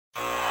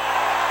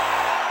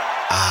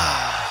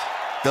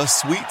The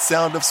sweet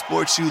sound of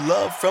sports you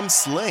love from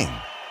Sling.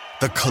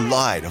 The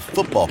collide of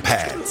football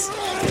pads.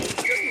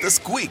 The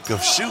squeak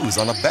of shoes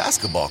on a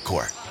basketball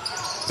court.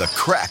 The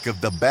crack of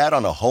the bat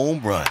on a home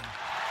run.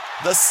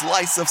 The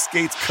slice of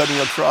skates cutting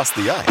across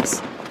the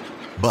ice.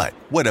 But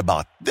what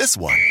about this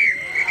one?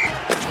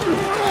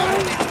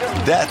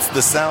 That's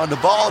the sound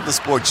of all the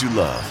sports you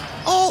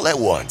love, all at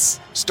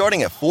once.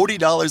 Starting at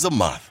 $40 a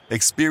month.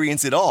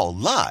 Experience it all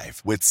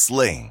live with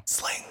Sling.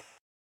 Sling.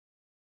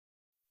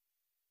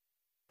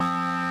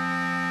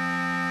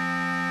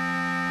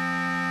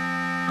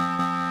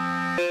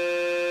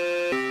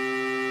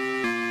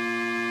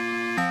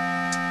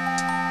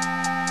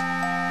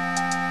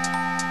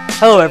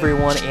 Hello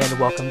everyone, and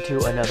welcome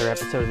to another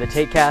episode of the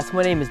TakeCast.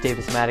 My name is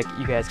Davis Maddock.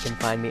 You guys can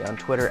find me on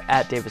Twitter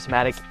at Davis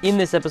Maddock. In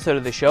this episode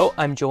of the show,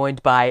 I'm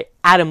joined by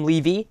Adam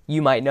Levy.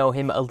 You might know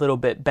him a little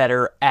bit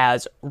better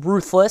as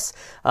Ruthless,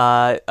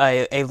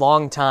 a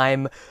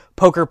long-time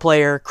poker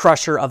player,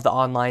 crusher of the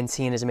online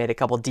scene, has made a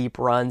couple deep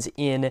runs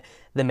in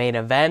the main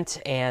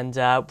event, and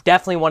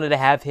definitely wanted to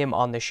have him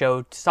on the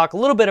show to talk a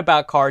little bit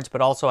about cards, but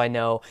also I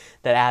know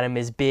that Adam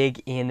is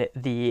big in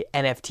the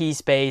NFT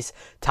space,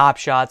 Top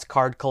Shots,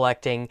 card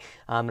collecting,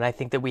 and I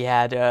think that we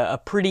had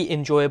a pretty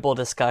enjoyable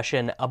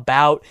discussion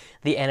about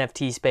the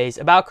NFT space,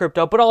 about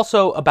crypto, but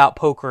also about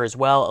poker as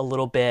well, a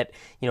little bit,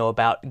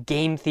 about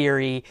game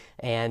theory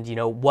and,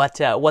 what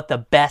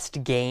the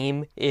best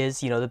game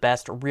is, the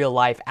best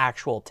real-life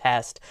actual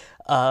test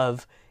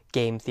of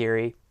game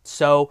theory.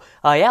 So,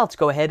 let's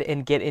go ahead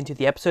and get into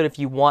the episode. If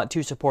you want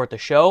to support the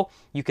show,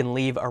 you can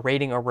leave a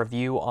rating or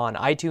review on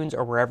iTunes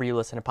or wherever you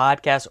listen to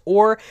podcasts,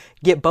 or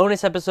get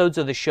bonus episodes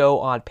of the show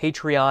on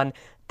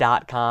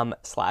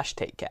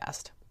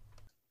patreon.com/takecast.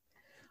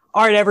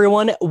 All right,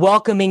 everyone,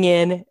 welcoming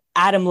in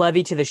Adam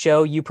Levy to the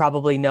show. You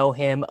probably know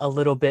him a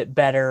little bit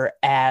better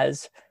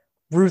as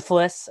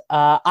Ruthless.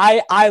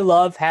 I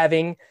love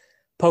having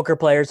poker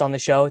players on the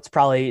show. It's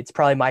probably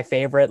my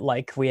favorite.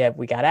 Like we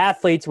got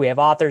athletes, we have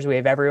authors, we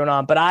have everyone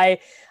on, but I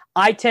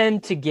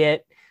tend to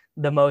get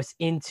the most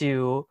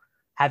into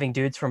having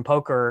dudes from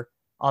poker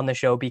on the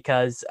show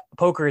because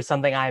poker is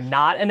something I'm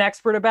not an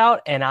expert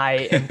about, and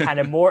I am kind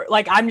of more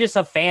like, I'm just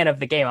a fan of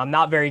the game. I'm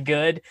not very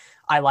good.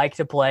 I like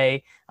to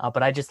play,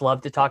 but I just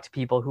love to talk to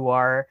people who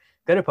are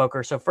good at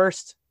poker. So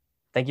first,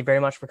 thank you very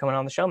much for coming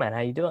on the show, man.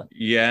 How you doing?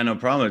 Yeah, no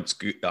problem. It's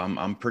good.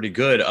 I'm pretty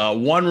good.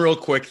 One real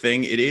quick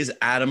thing. It is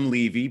Adam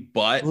Levy,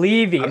 but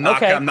I'm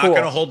not going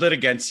to hold it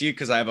against you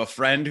because I have a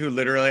friend who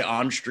literally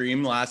on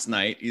stream last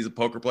night, he's a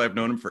poker player. I've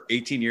known him for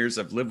 18 years.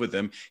 I've lived with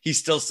him. He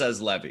still says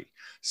Levy.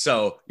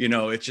 So,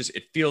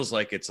 it feels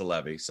like it's a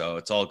Levy. So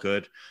it's all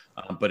good.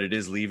 But it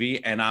is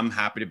Levy, and I'm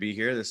happy to be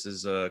here. This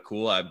is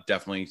cool. I've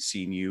definitely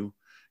seen you,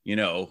 in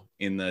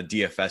the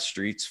DFS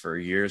streets for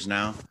years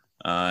now.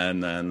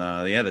 And then,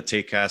 the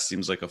TakeCast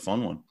seems like a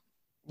fun one.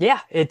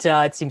 Yeah, it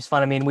seems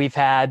fun. I mean, we've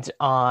had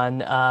on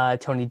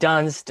Tony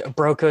Dunst,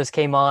 Brokos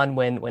came on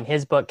when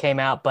his book came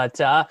out,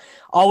 but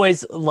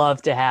always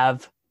love to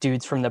have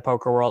dudes from the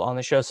poker world on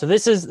the show. So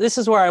this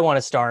is where I want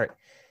to start.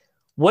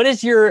 What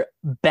is your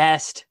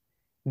best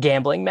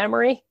gambling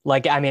memory?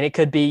 Like, I mean, it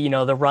could be,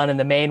 the run in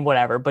the main,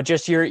 whatever, but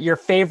just your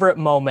favorite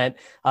moment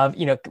of,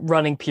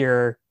 running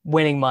pure,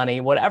 winning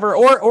money, whatever,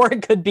 or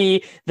it could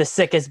be the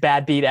sickest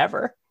bad beat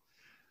ever.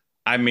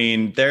 I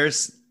mean,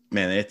 it's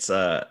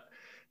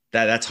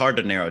that's hard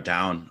to narrow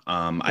down.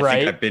 I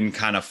think I've been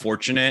kind of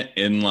fortunate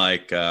in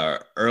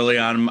early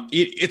on.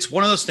 It's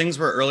one of those things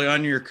where early on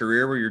in your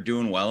career where you're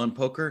doing well in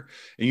poker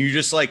and you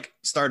just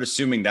start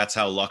assuming that's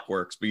how luck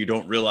works, but you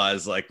don't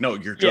realize no,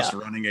 you're just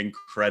running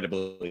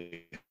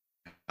incredibly.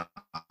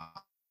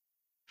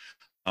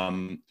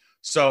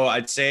 So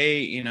I'd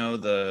say, I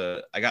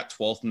got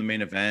 12th in the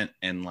main event,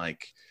 and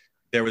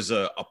there was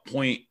a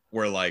point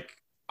where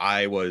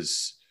I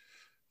was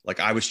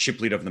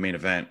chip lead of the main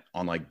event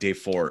on day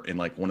 4 in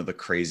one of the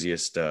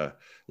craziest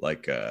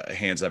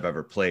hands I've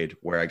ever played,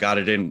 where I got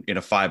it in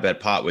a 5-bet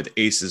pot with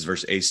aces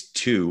versus ace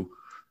 2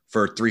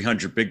 for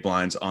 300 big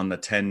blinds on the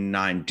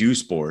 10-9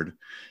 deuce board.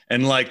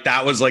 And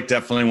that was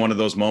definitely one of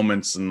those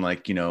moments. And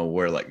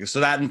where so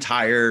that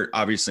entire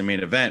obviously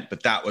main event,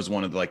 but that was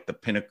one of the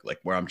pinnacle,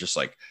 where I'm just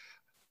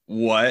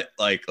what?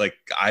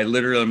 I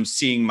literally am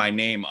seeing my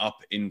name up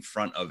in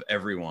front of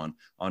everyone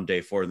on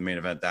day 4 of the main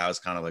event. That was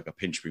kind of a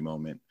pinch me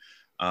moment.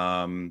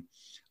 I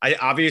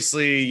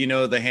obviously,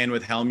 the hand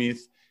with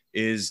Hellmuth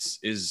is,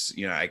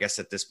 I guess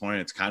at this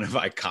point it's kind of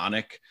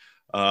iconic,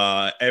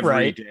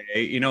 every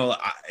day,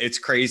 it's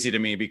crazy to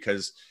me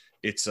because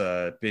it's,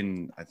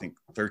 been, I think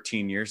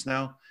 13 years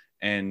now.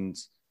 And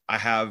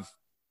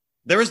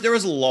there was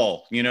a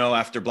lull,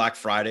 after Black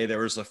Friday, there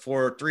was 3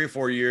 or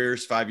 4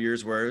 years, 5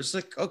 years where it's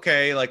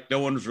okay, no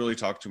one was really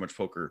talking too much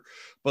poker.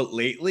 But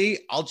lately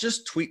I'll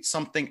just tweet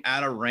something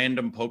at a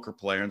random poker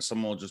player and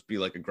someone will just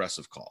be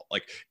aggressive call.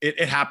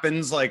 It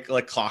happens like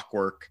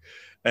clockwork.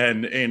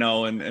 And,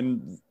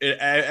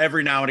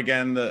 every now and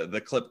again,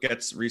 the clip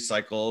gets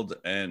recycled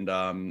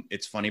and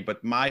it's funny,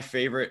 but my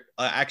favorite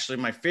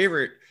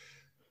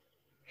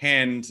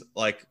hand,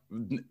 like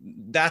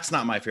that's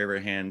not my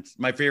favorite hand.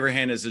 My favorite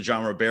hand is the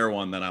John Robert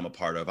one that I'm a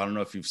part of. I don't know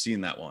if you've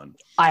seen that one.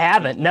 I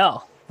haven't.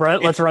 No.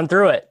 Let's run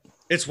through it.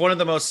 It's one of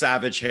the most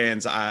savage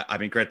hands. I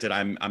mean, granted,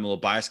 I'm a little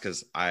biased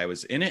because I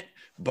was in it,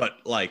 but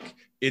like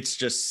it's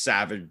just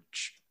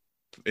savage.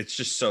 It's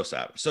just so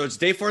savage. So it's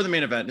day 4 of the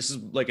main event. This is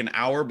like an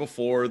hour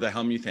before the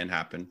Hellmuth hand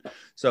happened.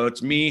 So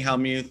it's me,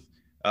 Hellmuth,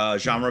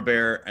 Jean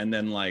Robert, and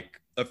then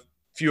like a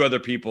few other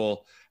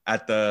people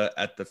at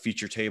the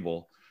feature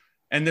table.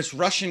 And this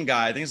Russian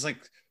guy, I think it's like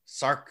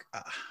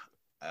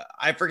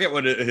I forget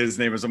what his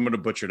name is. I'm going to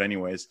butcher it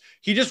anyways.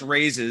 He just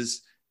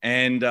raises,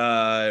 and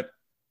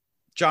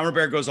John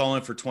Robert goes all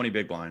in for 20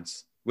 big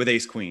blinds with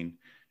ace queen.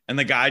 And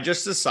the guy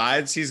just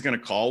decides he's going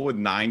to call with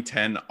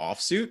 9-10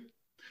 offsuit.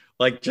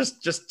 Like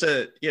just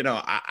to,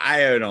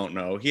 I don't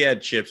know. He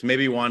had chips.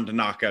 Maybe he wanted to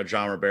knock out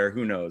John Robert.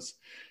 Who knows?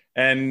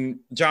 And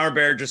John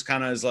Robert just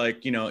kind of is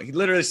like, he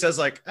literally says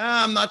like,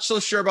 I'm not so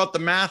sure about the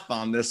math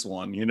on this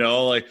one.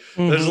 Like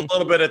there's a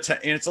little bit of,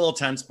 and it's a little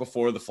tense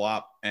before the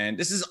flop. And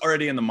this is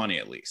already in the money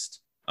at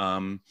least.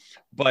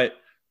 But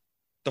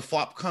the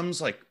flop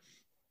comes like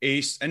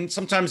ace. And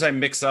sometimes I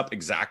mix up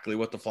exactly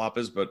what the flop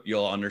is, but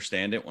you'll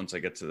understand it once I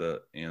get to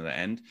the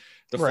end.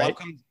 The flop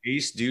comes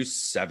ace, deuce,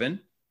 7,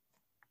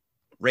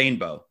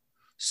 rainbow.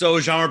 So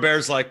Jean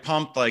Robert's like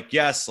pumped, like,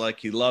 yes, like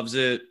he loves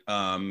it.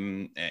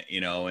 And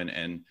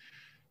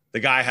the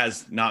guy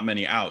has not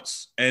many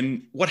outs.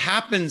 And what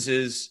happens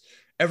is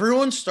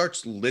everyone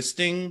starts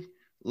listing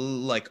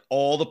like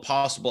all the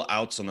possible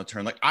outs on the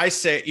turn. Like I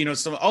say, an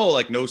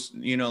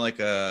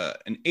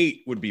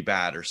 8 would be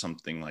bad or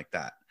something like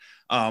that.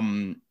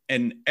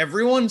 And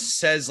everyone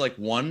says like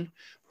 1,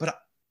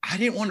 but I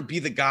didn't want to be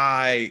the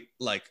guy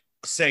like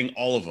saying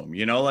all of them,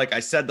 like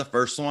I said, the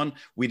first one,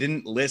 we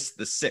didn't list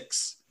the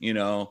 6,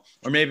 or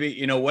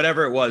maybe,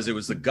 whatever it was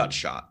the gut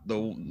shot,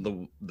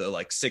 the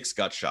like 6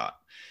 gut shot.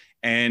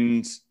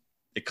 And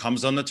it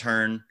comes on the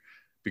turn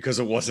because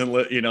it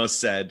wasn't,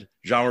 said.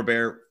 Jean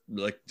Robert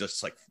like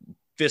just like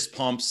fist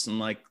pumps and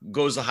like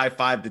goes to high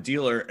five the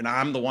dealer. And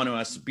I'm the one who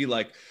has to be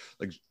like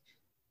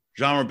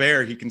Jean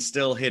Robert, he can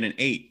still hit an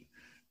 8.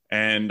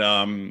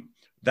 And,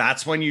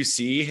 that's when you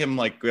see him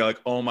like be like,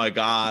 oh my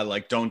God,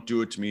 like don't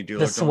do it to me,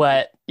 dealer. The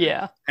sweat.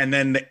 Yeah. And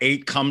then the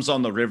 8 comes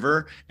on the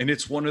river, and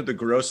it's one of the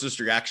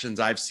grossest reactions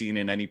I've seen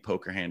in any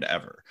poker hand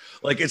ever.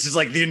 Like it's just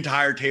like the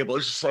entire table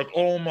is just like,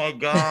 oh my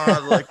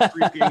God, like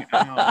freaking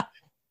out.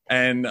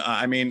 And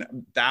I mean,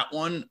 that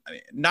one,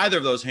 neither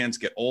of those hands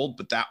get old,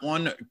 but that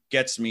one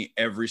gets me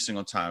every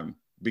single time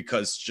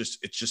because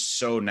it's just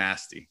so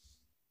nasty.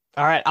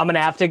 All right. I'm going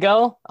to have to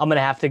go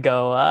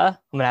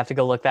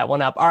look that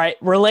one up. All right.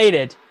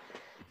 Related.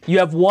 You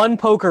have one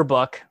poker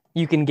book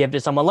you can give to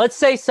someone. Let's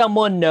say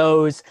someone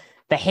knows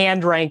the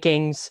hand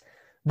rankings.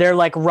 They're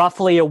like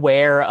roughly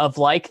aware of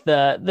like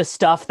the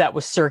stuff that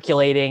was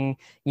circulating,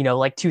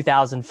 like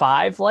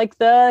 2005, like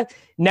the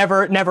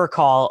never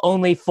call,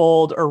 only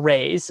fold or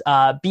raise,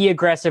 be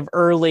aggressive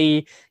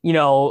early,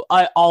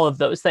 all of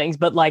those things.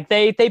 But like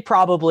they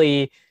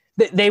probably,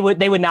 they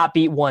would not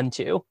beat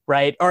 1-2,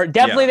 right? Or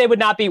definitely They would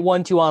not beat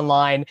 1-2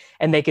 online,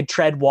 and they could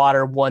tread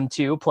water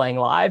 1-2 playing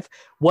live.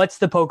 What's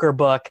the poker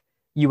book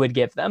you would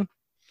give them?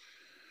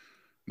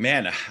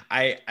 Man,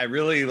 I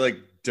really like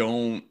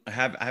I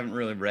haven't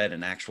really read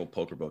an actual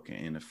poker book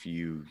in a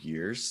few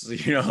years,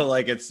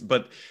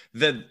 but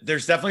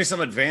there's definitely some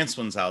advanced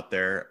ones out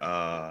there.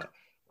 I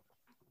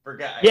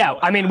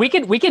mean, we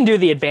can do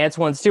the advanced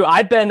ones too.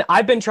 I've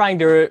been trying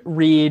to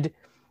read,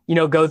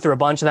 go through a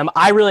bunch of them.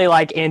 I really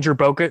like Andrew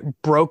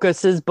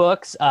Brokos's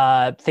books,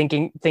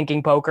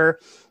 Thinking Poker.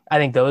 I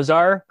think those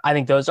are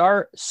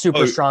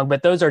super strong,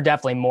 but those are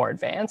definitely more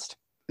advanced.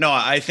 No,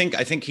 I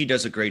think he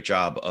does a great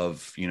job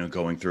of,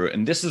 going through it.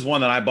 And this is one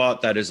that I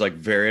bought that is like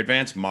very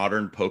advanced,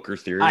 Modern Poker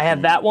Theory. I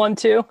have that one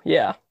too.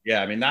 Yeah.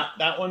 Yeah. I mean,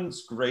 that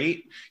one's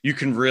great. You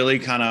can really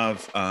kind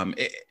of,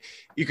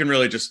 you can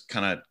really just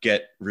kind of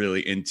get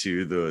really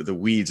into the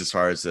weeds as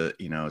far as the,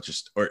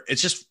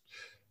 it's just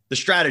the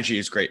strategy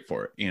is great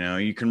for it.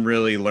 You can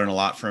really learn a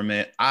lot from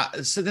it.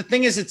 So the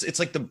thing is, it's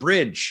like the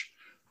bridge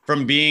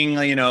from being,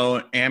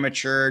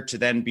 amateur to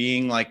then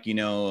being like,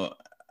 a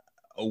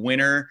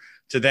winner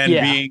to then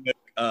being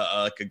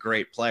like a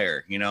great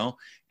player,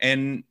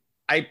 and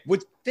I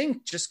would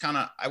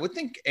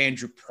think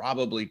Andrew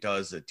probably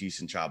does a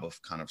decent job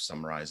of kind of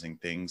summarizing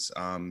things.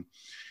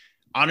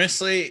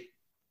 Honestly,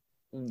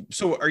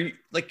 so are you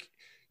like,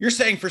 you're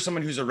saying for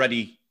someone who's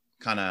already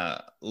kind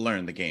of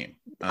learned the game?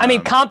 I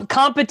mean,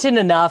 competent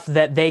enough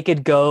that they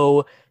could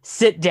go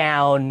sit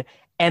down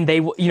and they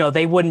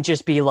wouldn't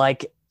just be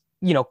like,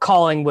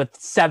 calling with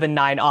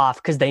 7-9 off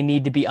because they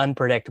need to be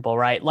unpredictable,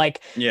 right?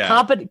 Like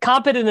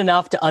competent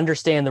enough to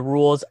understand the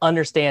rules,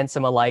 understand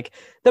some of like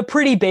the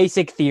pretty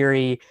basic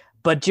theory,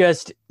 but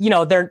just,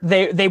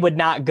 they would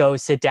not go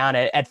sit down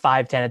at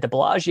 5-10 at the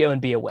Bellagio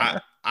and be a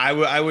winner.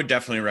 I would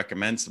definitely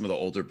recommend some of the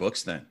older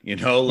books then,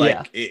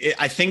 like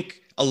I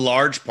think a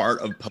large part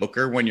of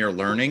poker when you're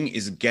learning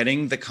is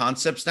getting the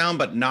concepts down,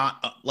 but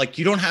not like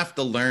you don't have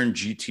to learn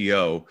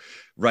GTO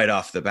right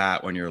off the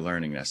bat when you're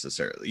learning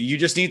necessarily. You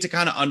just need to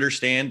kind of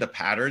understand the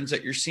patterns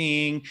that you're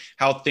seeing,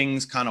 how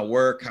things kind of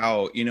work,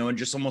 how, and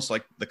just almost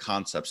like the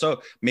concept.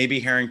 So maybe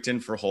Harrington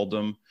for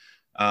Hold'em.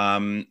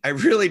 I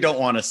really don't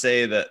want to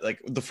say that,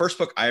 like, the first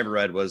book I ever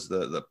read was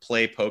the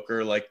Play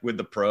Poker, like with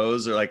the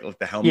pros, or like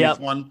the Helmuth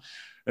one,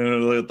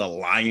 and the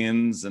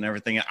lions and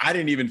everything. I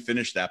didn't even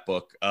finish that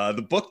book.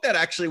 The book that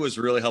actually was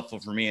really helpful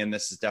for me, and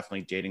this is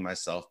definitely dating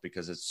myself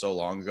because it's so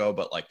long ago,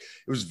 but like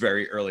it was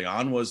very early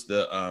on, was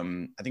the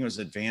I think it was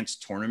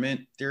Advanced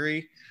Tournament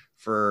Theory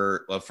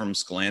from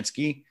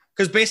Skolansky.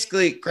 Because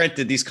basically,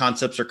 granted, these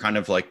concepts are kind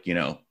of like,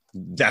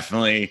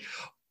 definitely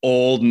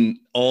old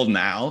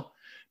now.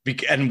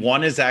 And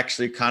one is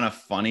actually kind of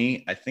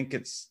funny. I think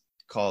it's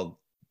called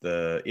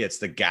it's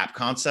the gap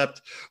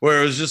concept,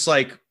 where it was just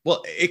like,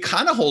 well, it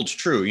kind of holds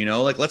true,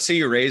 like let's say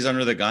you raise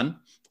under the gun,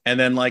 and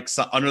then like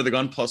under the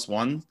gun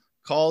 +1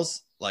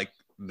 calls, like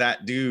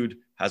that dude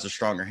has a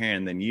stronger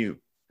hand than you,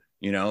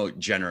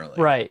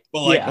 generally. Right.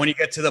 But like when you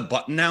get to the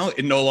button now,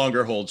 it no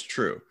longer holds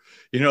true,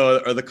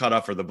 or the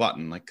cutoff or the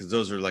button, like, because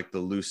those are like the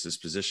loosest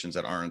positions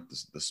that aren't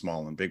the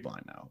small and big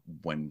blind now,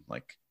 when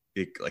like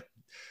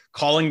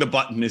calling the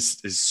button is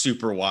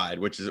super wide,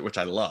 which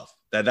I love.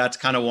 That's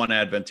kind of one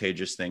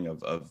advantageous thing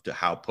of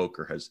how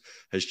poker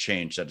has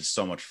changed. That is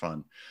so much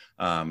fun.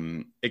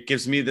 It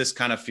gives me this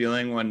kind of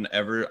feeling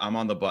whenever I'm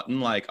on the button,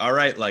 like, all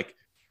right, like,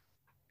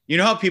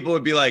 how people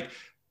would be like,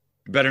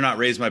 better not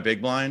raise my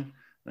big blind.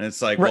 And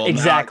it's like, well,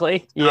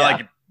 exactly.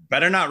 Like,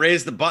 better not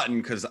raise the button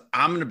because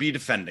I'm going to be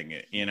defending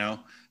it,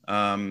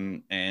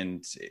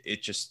 and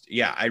it just,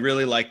 I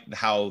really like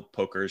how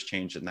poker has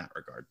changed in that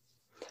regard.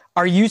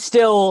 Are you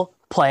still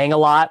playing a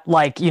lot?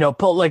 Like,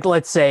 like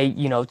let's say,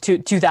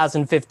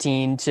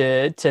 2015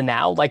 to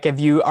now, like,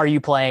 are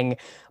you playing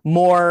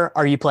more?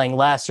 Are you playing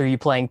less? Are you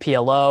playing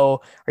PLO?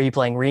 Are you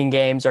playing ring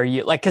games? Are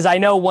you like, cause I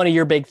know one of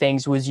your big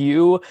things was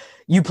you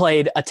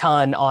played a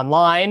ton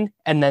online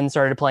and then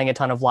started playing a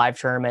ton of live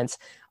tournaments.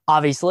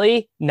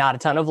 Obviously not a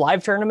ton of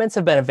live tournaments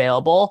have been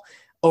available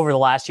over the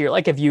last year.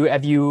 Like, have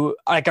you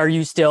like, are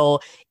you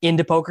still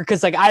into poker?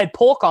 Cause like I had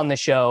Polk on the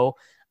show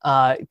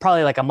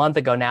probably like a month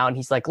ago now, and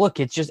he's like, look,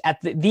 it's just at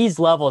these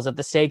levels, at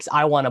the stakes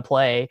I want to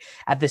play,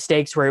 at the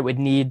stakes where it would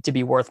need to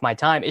be worth my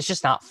time, it's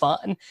just not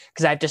fun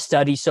because I have to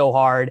study so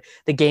hard.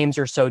 The games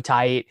are so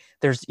tight.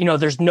 There's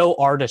no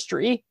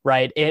artistry,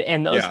 right?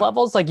 In those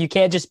levels, like you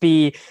can't just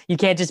be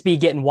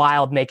getting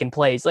wild making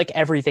plays. Like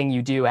everything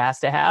you do has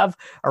to have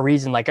a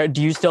reason. Like,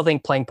 do you still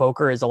think playing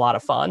poker is a lot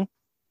of fun?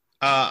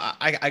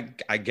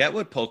 I get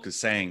what Polk is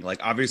saying. Like,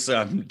 obviously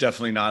I'm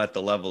definitely not at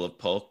the level of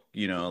Polk,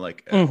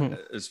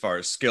 as far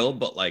as skill,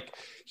 but like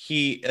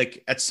he,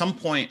 like at some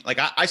point, like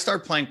I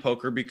started playing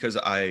poker because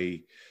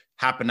I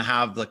happen to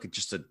have like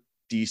just a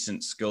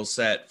decent skill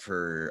set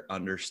for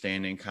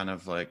understanding kind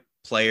of like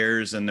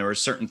players. And there were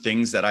certain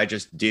things that I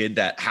just did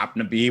that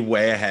happened to be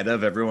way ahead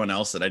of everyone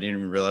else that I didn't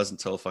even realize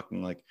until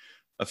fucking like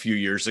a few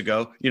years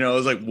ago. It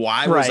was like,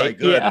 why was I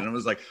good? Yeah. And it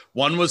was like,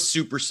 one was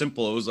super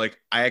simple. It was like,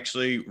 I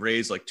actually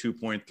raised like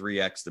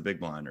 2.3x the big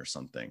blind or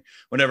something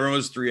when everyone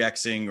was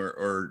 3xing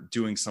or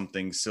doing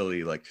something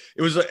silly. Like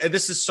it was,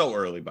 this is so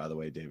early, by the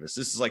way, Davis,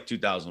 this is like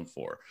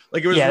 2004.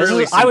 Like it was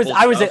really,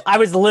 I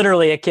was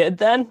literally a kid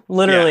then,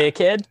 a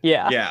kid.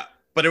 Yeah. Yeah.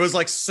 But it was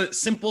like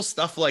simple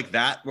stuff like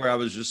that, where I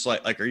was just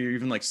like, are you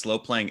even like slow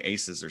playing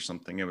aces or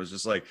something? It was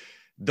just like,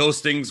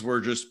 those things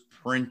were just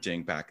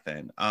printing back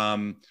then.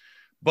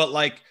 But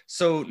like,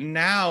 so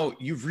now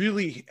you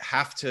really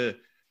have to,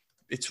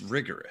 it's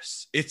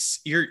rigorous.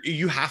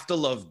 You have to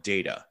love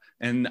data.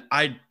 And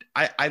I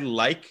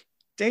like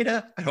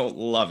data. I don't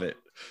love it.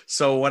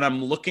 So when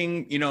I'm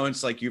looking,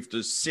 it's like you have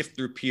to sift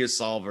through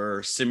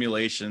PSolver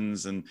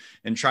simulations and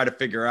try to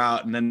figure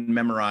out and then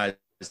memorize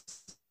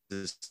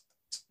this.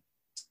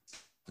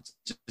 It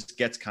just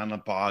gets kind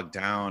of bogged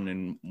down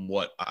in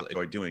what I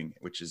enjoy doing,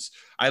 which is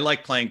I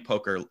like playing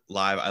poker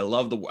live. I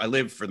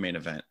live for the main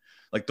event.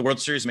 Like the World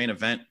Series main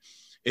event,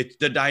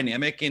 the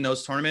dynamic in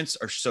those tournaments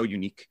are so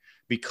unique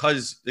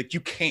because like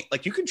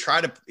you can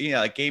try to,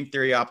 like game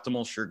theory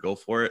optimal, sure, go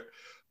for it.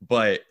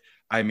 But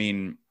I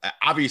mean,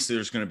 obviously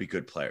there's going to be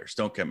good players.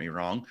 Don't get me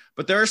wrong.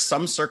 But there are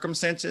some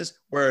circumstances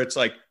where it's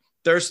like,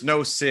 there's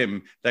no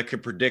sim that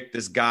could predict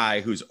this guy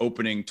who's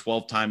opening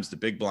 12 times the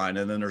big blind.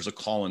 And then there's a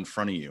call in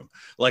front of you,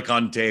 like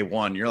on day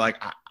one, you're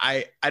like,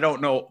 I don't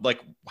know, like,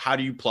 how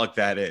do you plug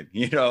that in?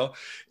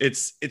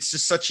 It's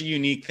just such a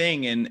unique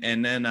thing.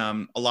 And then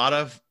a lot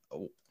of,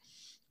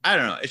 I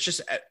don't know. It's just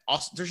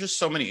also, there's just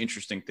so many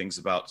interesting things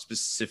about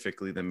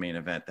specifically the main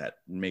event that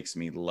makes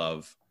me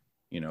love,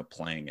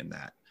 playing in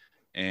that.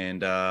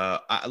 And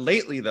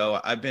lately though,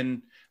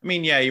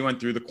 you went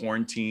through the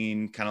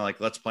quarantine, kind of like,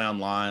 let's play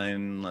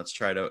online. Let's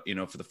try to,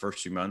 for the first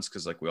few months,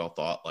 because like we all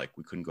thought like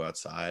we couldn't go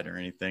outside or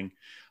anything.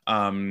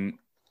 And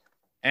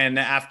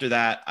after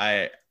that,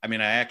 I I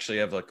mean, I actually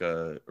have like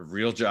a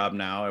real job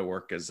now. I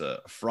work as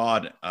a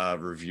fraud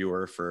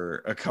reviewer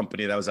for a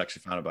company that was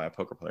actually founded by a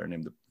poker player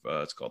named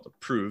it's called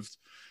Approved,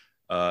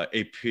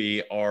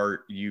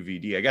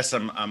 APRUVD. I guess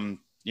I'm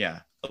yeah,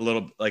 a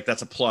little like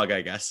that's a plug,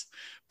 I guess.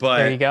 But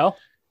there you go.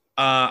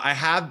 I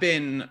have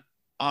been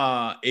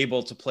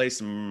able to play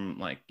some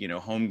like,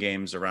 home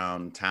games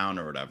around town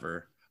or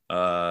whatever.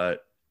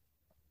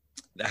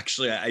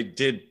 Actually, I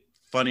did,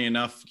 funny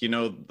enough,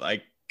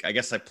 I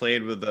guess I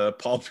played with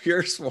Paul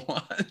Pierce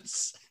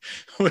once,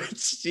 which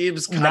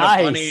seems kind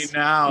of funny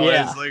now.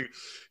 Yeah. As like,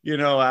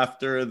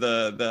 after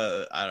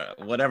the I don't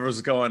know,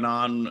 whatever's going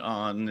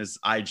on his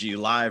IG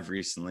live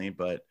recently.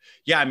 But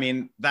yeah, I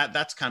mean,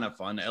 that's kind of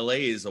fun. LA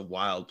is a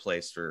wild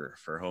place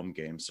for home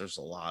games. There's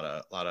a lot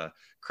of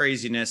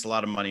craziness, a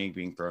lot of money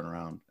being thrown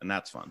around, and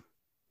that's fun.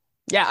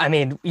 Yeah, I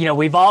mean,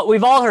 we've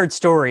all heard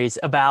stories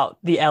about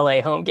the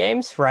LA home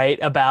games, right?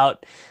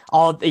 About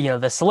all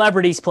the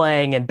celebrities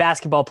playing and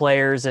basketball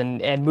players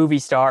and movie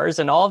stars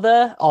and all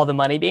the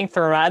money being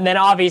thrown around. And then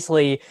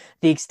obviously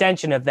the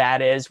extension of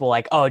that is, well,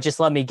 like, oh, just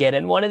let me get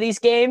in one of these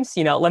games.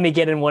 Let me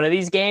get in one of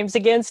these games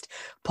against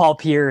Paul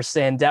Pierce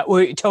and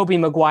Tobey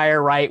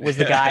Maguire, right? Was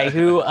the guy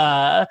who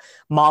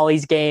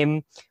Molly's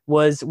Game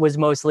was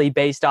mostly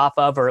based off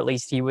of, or at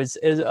least is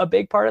a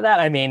big part of that.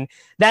 I mean,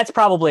 that's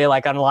probably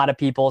like on a lot of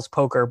people's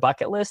poker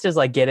bucket list is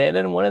like get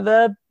in one of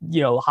the,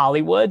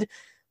 Hollywood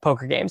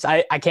poker games.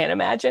 I can't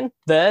imagine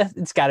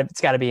it's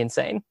gotta be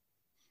insane.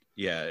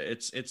 Yeah,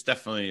 it's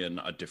definitely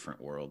a different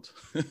world.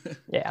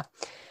 Yeah.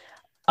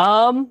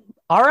 All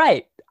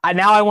right.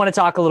 Now I want to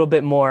talk a little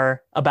bit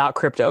more about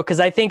crypto, because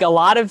I think a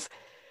lot of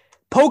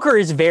poker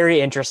is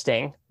very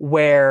interesting,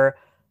 where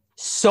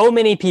so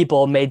many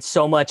people made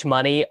so much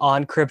money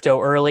on crypto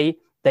early.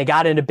 They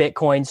got into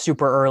Bitcoin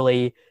super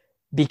early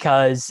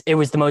because it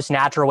was the most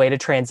natural way to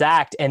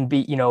transact and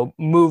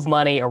move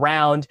money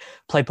around,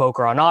 play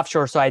poker on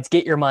offshore sites,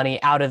 get your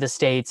money out of the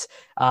States.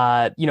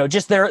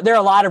 Just there are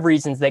a lot of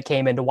reasons that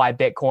came into why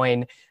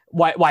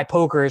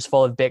poker is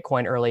full of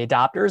Bitcoin early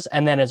adopters.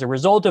 And then as a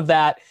result of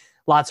that,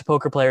 lots of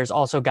poker players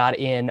also got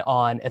in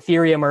on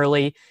Ethereum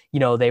early.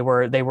 They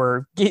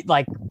were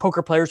like,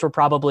 poker players were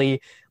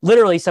probably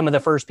literally some of the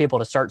first people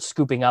to start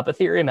scooping up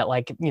Ethereum at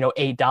like,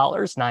 $8,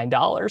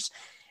 $9.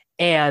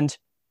 And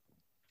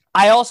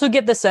I also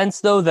get the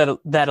sense though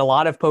that a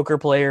lot of poker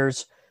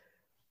players,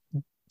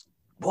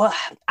 well,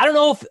 I don't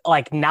know if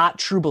like not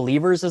true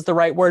believers is the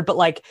right word, but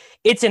like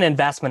it's an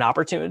investment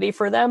opportunity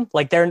for them.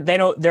 Like they're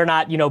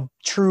not,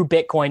 true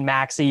Bitcoin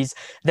maxis.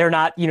 They're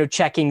not,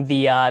 checking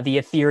the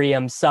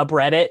Ethereum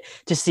subreddit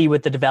to see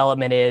what the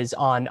development is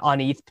on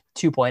ETH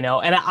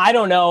 2.0. And I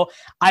don't know,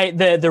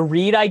 the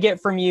read I get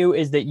from you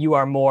is that you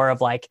are more of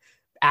like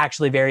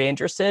actually very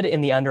interested in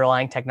the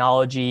underlying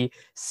technology,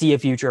 see a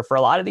future for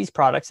a lot of these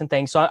products and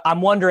things. So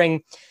I'm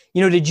wondering,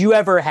 did you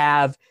ever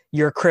have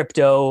your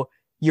crypto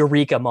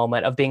eureka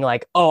moment of being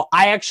like, oh,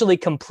 I actually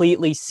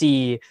completely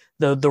see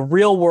the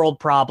real world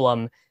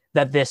problem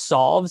that this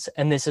solves,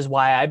 and this is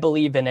why I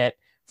believe in it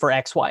for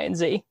X, Y, and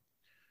Z?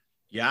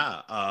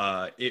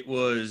 Yeah, it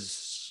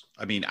was,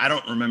 I mean, I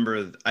don't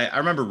remember. I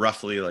remember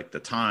roughly like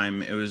the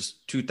time. It was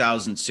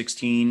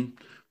 2016,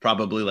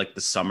 probably like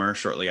the summer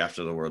shortly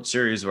after the World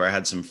Series, where I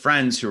had some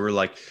friends who were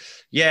like,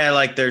 yeah,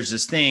 like there's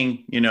this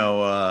thing,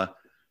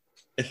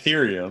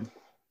 Ethereum.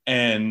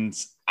 And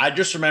I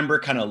just remember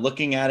kind of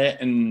looking at it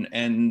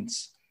and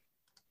so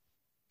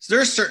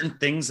there are certain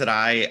things that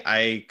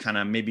I kind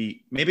of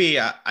maybe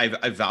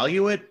I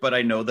value it, but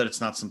I know that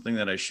it's not something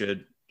that I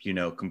should,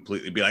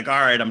 completely be like, all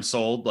right, I'm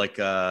sold. Like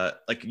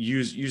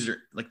user,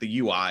 like the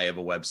UI of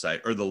a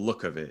website or the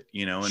look of it,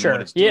 and sure,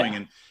 what it's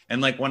doing.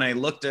 And like when I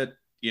looked at,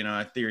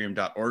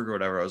 ethereum.org or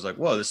whatever, I was like,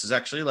 whoa, this is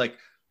actually like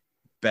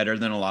better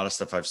than a lot of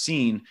stuff I've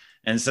seen.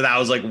 And so that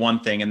was like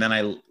one thing. And then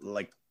I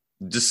like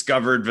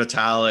discovered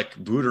Vitalik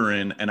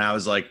Buterin, and I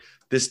was like,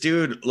 this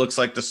dude looks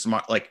like the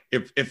smart, like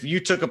if you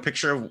took a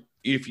picture of,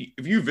 if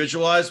you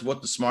visualize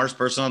what the smartest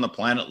person on the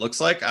planet looks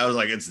like, I was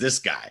like, it's this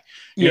guy,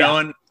 you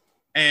know?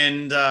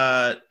 And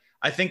I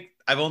think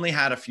I've only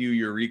had a few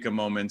eureka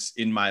moments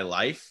in my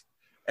life.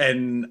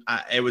 And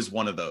it was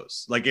one of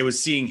those, like it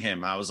was seeing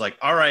him. I was like,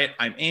 all right,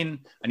 I'm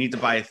in, I need to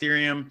buy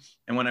Ethereum.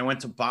 And when I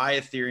went to buy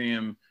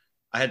Ethereum,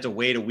 I had to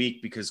wait a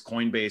week because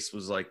Coinbase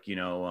was like,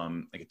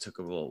 like it took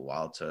a little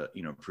while to,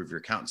 approve your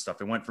account and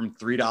stuff. It went from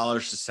 $3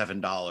 to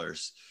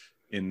 $7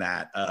 in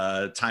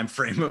that time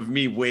frame of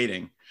me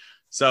waiting.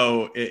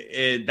 So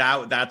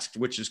that's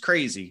which is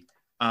crazy.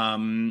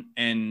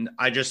 And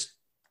I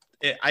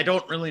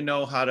don't really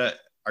know how to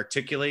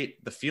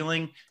articulate the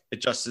feeling.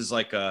 It just is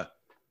like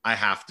I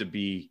have to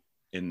be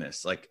in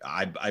this. Like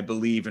I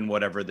believe in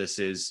whatever this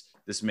is.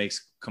 This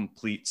makes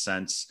complete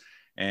sense.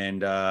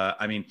 And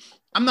I mean,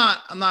 I'm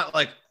not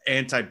like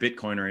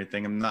anti-Bitcoin or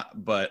anything. I'm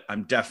not, but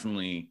I'm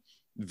definitely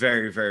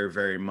very, very,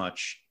 very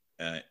much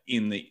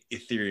in the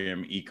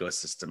Ethereum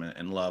ecosystem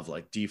and love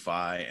like DeFi,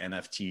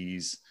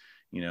 NFTs,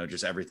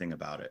 just everything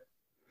about it.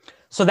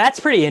 So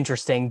that's pretty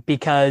interesting,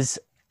 because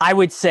I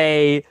would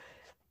say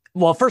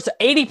Well, first,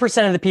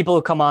 80% of the people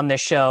who come on this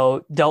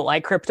show don't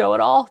like crypto at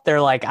all. They're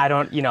like, I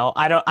don't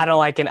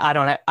like it. I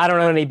don't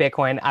own any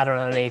Bitcoin. I don't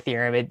own any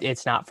Ethereum.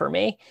 It's not for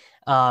me.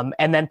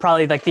 And then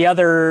probably like the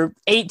other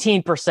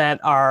 18%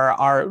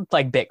 are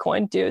like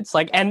Bitcoin dudes.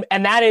 Like, and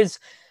that is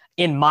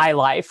in my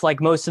life,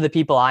 like most of the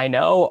people I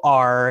know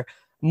are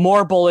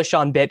more bullish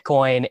on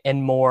Bitcoin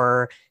and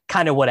more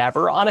kind of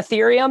whatever on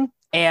Ethereum.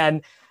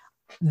 And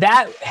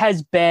that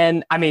has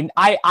been, I mean,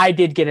 I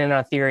did get in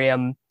on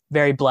Ethereum,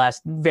 very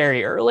blessed,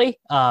 very early.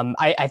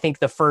 I think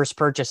the first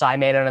purchase I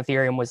made on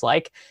Ethereum was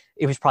like,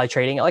 it was probably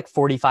trading at like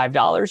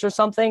 $45 or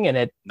something. And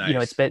it, Nice. you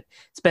know,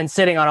 it's been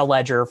sitting on a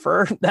ledger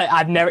for,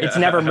 it's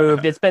never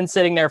moved. It's been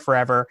sitting there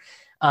forever.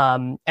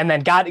 And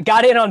then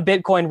got in on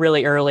Bitcoin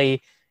really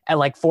early at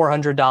like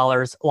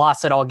 $400,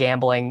 lost it all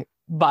gambling,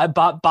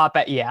 bought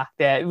back. Yeah,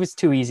 it was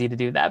too easy to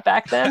do that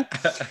back then.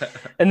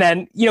 And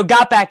then, you know,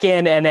 got back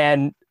in and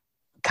then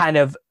kind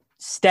of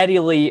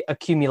steadily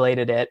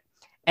accumulated it.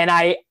 And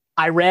I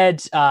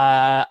read,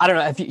 I don't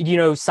know if you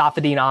know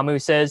Safedin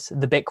Ammous's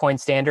The Bitcoin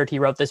Standard. He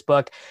wrote this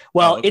book.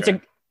 Well,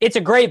 okay. it's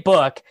a great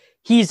book.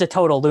 He's a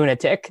total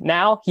lunatic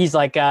now. He's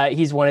like,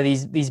 he's one of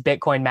these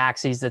Bitcoin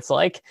maxis that's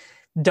like,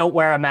 don't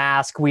wear a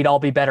mask. We'd all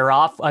be better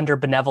off under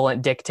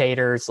benevolent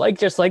dictators. Like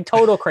just like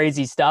total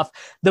crazy stuff.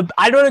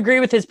 I don't agree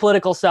with his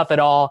political stuff at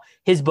all.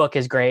 His book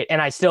is great.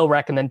 And I still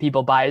recommend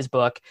people buy his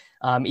book,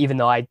 even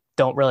though I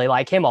don't really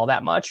like him all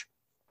that much.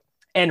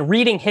 And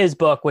reading his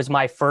book was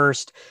my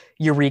first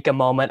eureka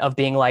moment of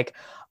being like,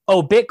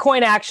 oh,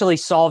 Bitcoin actually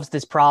solves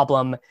this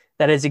problem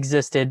that has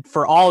existed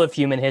for all of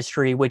human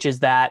history, which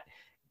is that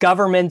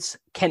governments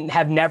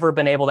have never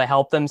been able to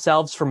help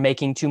themselves from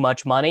making too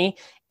much money.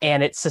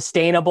 And it's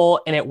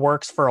sustainable and it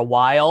works for a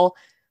while.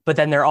 But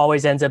then there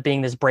always ends up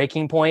being this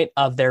breaking point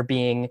of there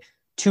being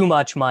too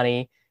much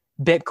money.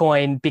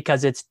 Bitcoin,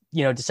 because it's,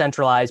 you know,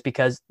 decentralized,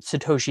 because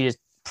Satoshi is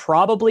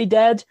probably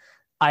dead.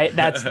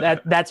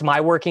 That's my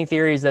working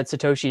theory, is that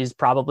Satoshi is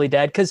probably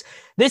dead. Because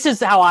this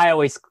is how I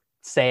always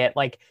say it.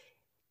 Like,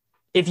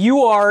 if you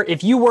were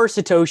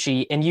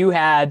Satoshi and you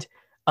had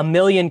 1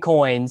 million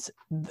coins,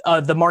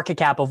 the market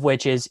cap of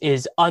which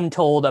is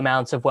untold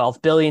amounts of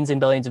wealth, billions and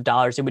billions of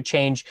dollars, it would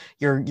change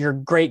your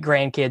great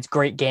grandkids,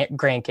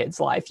 grandkids'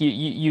 life.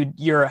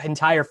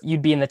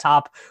 You'd be in the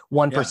top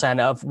 1%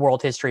 of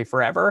world history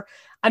forever.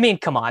 I mean,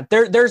 come on.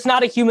 There's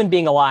not a human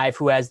being alive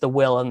who has the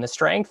will and the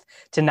strength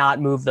to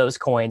not move those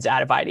coins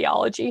out of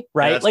ideology,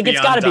 right? Yeah, like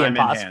it's got to be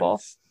impossible.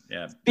 Hands.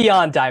 Yeah,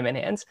 beyond diamond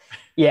hands.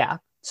 Yeah.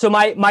 So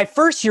my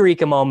first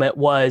eureka moment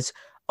was,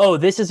 oh,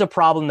 this is a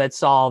problem that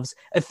solves.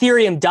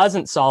 Ethereum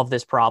doesn't solve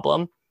this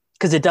problem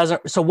because it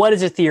doesn't. So what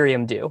does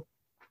Ethereum do?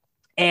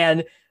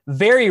 And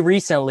very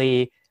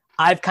recently,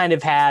 I've kind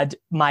of had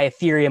my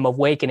Ethereum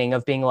awakening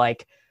of being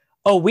like,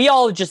 oh, we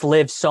all just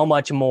live so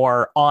much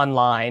more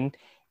online.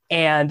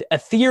 And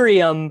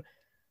Ethereum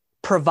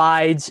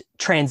provides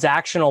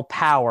transactional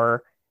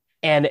power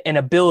and an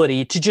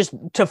ability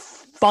to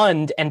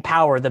fund and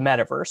power the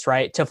metaverse,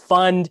 right? To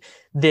fund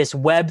this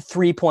Web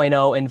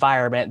 3.0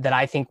 environment that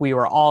I think we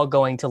were all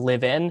going to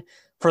live in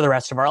for the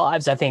rest of our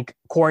lives. I think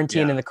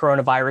quarantine and the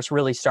coronavirus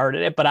really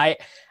started it, but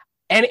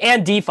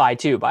and DeFi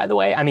too, by the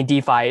way. I mean,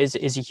 DeFi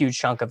is a huge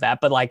chunk of that,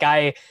 but like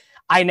I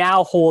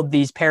now hold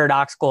these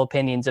paradoxical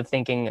opinions of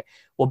thinking,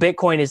 well,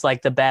 Bitcoin is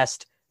like the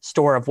best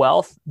store of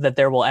wealth that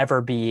there will ever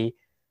be,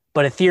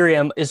 but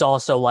Ethereum is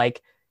also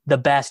like the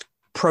best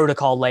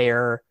protocol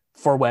layer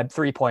for Web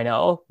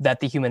 3.0 that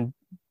the human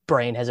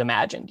brain has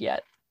imagined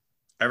yet.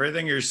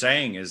 Everything you're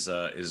saying is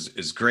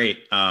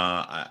great.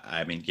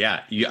 I mean,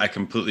 yeah, I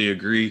completely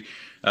agree.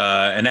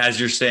 And as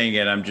you're saying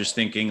it, I'm just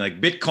thinking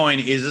like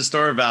Bitcoin is a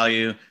store of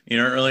value. You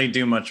don't really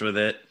do much with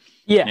it.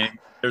 Yeah. You know,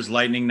 there's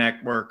Lightning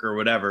Network or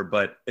whatever,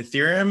 but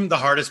Ethereum, the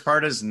hardest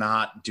part is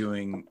not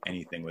doing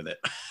anything with it.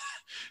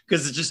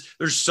 Because it's just,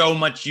 there's so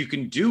much you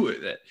can do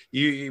with it.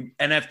 You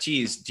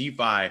NFTs,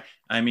 DeFi.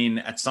 I mean,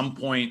 at some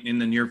point in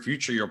the near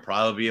future, you'll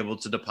probably be able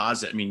to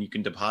deposit. I mean, you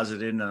can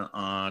deposit in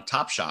a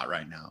Top Shot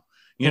right now.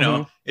 You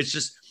know, it's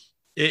just,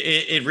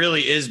 it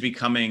really is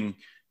becoming,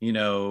 you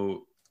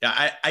know,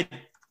 I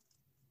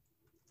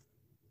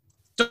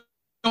don't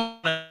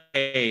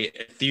say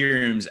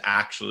Ethereum's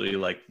actually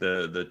like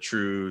the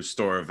true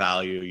store of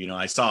value. You know,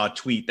 I saw a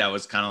tweet that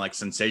was kind of like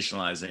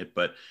sensationalizing it,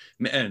 but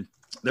man,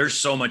 there's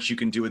so much you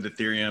can do with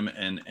Ethereum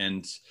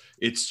and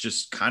it's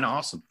just kind of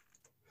awesome.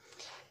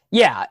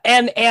 Yeah.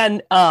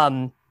 And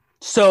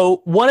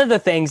so one of the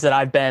things that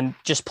I've been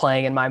just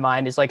playing in my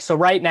mind is like, so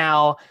right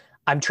now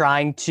I'm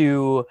trying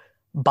to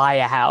buy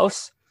a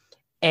house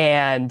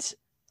and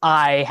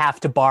I have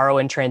to borrow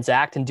and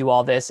transact and do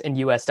all this in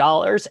US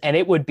dollars. And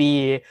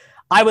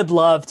I would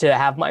love to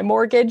have my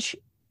mortgage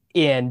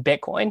in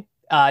Bitcoin.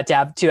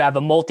 To have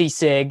a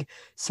multi-sig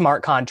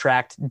smart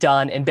contract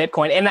done in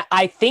Bitcoin. And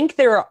I think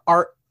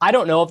I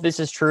don't know if this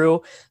is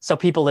true, so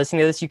people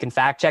listening to this, you can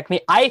fact check me.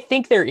 I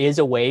think there is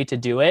a way to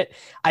do it.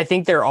 I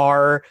think there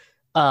are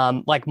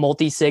like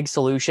multi-sig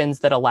solutions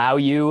that allow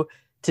you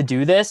to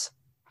do this.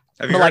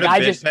 Have you heard of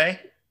BitPay?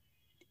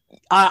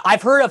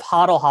 I've heard of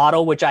HODL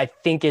HODL, which I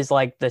think is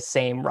like the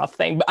same rough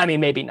thing, but I mean,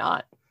 maybe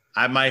not.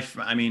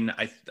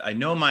 I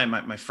know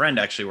my friend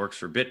actually works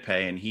for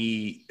BitPay,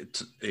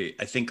 and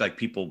I think like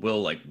people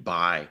will like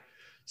buy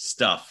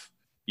stuff,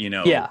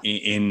 Yeah.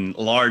 in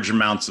large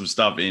amounts of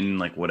stuff in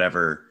like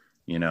whatever,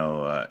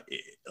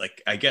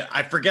 like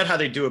I forget how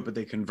they do it, but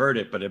they convert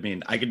it. But I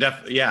mean, I could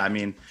definitely, yeah. I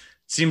mean, it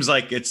seems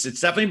like it's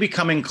definitely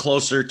becoming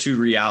closer to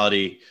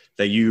reality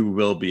that you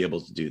will be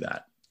able to do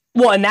that.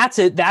 Well, and that's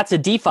a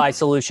DeFi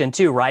solution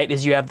too, right?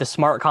 Is you have the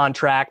smart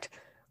contract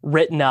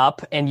written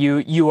up and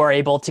you are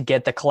able to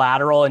get the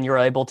collateral and you're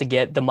able to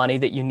get the money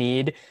that you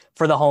need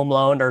for the home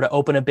loan or to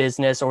open a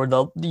business or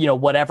the,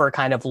 whatever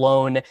kind of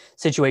loan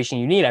situation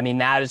you need. I mean,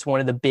 that is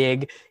one of the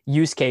big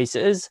use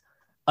cases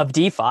of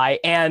DeFi.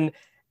 And,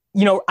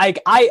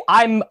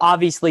 I'm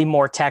obviously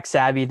more tech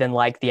savvy than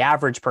like the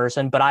average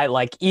person, but I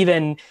like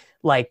even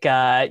like,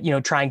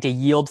 trying to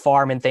yield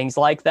farm and things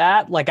like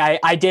that. Like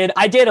I did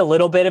a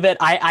little bit of it.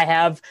 I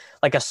have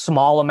like a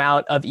small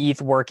amount of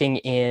ETH working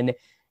in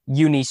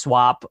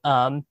Uniswap,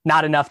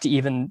 not enough to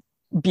even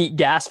beat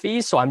gas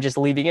fees. So I'm just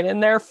leaving it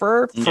in there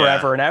for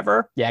forever and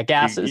ever. Yeah.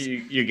 Gases.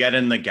 You get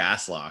in the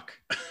gas lock.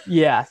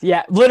 Yeah.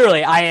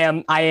 Literally I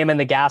am in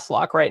the gas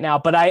lock right now,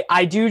 but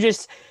I do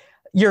just,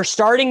 you're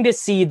starting to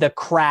see the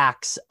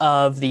cracks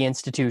of the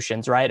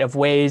institutions, right? Of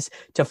ways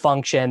to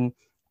function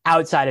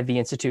outside of the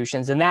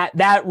institutions. And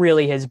that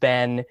really has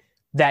been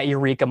that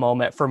eureka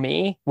moment for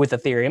me with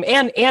Ethereum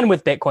and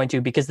with Bitcoin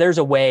too, because there's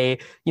a way,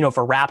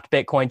 for wrapped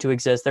Bitcoin to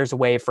exist. There's a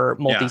way for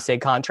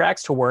multi-sig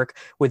contracts to work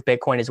with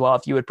Bitcoin as well.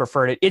 If you would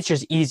prefer it, it's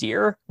just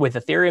easier with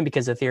Ethereum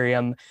because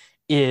Ethereum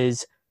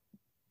is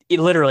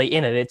literally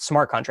in it. It's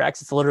smart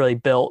contracts. It's literally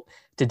built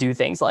to do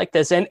things like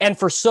this. And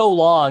for so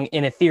long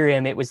in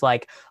Ethereum, it was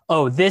like,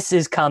 oh, this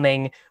is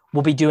coming.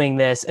 We'll be doing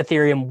this.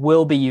 Ethereum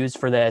will be used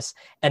for this.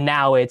 And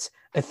now it's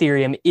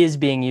Ethereum is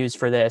being used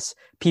for this.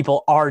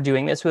 People are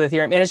doing this with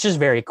Ethereum. And it's just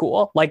very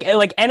cool. Like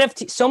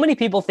NFT, so many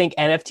people think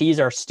NFTs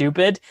are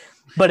stupid,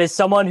 but as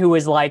someone who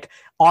was like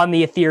on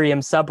the Ethereum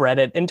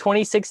subreddit in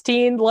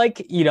 2016,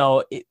 like,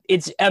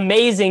 it's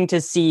amazing to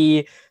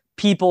see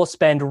people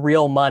spend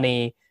real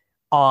money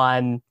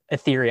on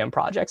Ethereum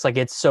projects. Like,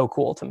 it's so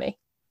cool to me.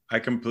 I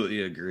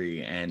completely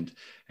agree. And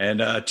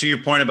to your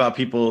point about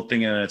people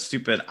thinking that it's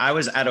stupid, I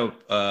was at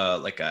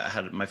I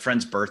had my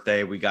friend's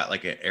birthday. We got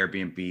like an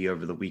Airbnb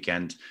over the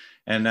weekend,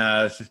 and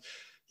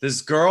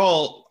this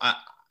girl,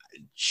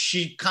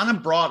 she kind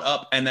of brought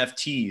up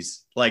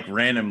NFTs like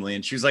randomly,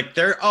 and she was like,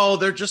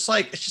 they're just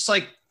like, it's just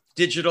like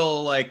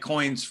digital like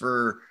coins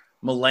for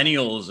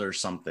millennials or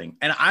something.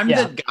 And I'm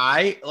the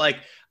guy, like,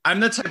 I'm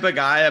the type of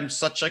guy, I'm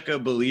such like a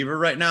believer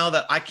right now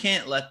that I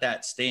can't let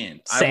that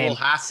stand. I will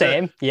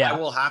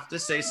have to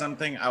say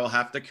something. I will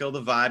have to kill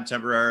the vibe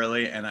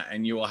temporarily,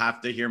 and you will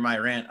have to hear my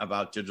rant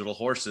about digital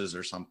horses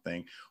or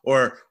something,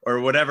 or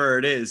whatever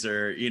it is,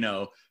 or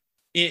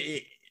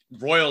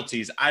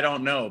royalties. I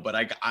don't know,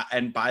 but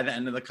and by the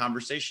end of the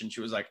conversation, she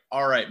was like,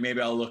 "All right,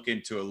 maybe I'll look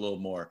into it a little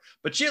more."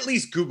 But she at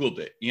least Googled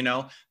it.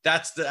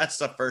 That's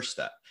the first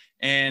step.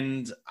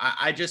 And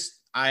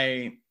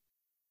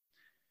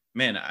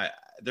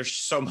there's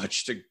so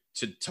much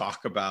to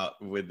talk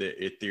about with the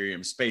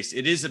Ethereum space.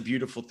 It is a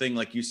beautiful thing,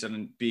 like you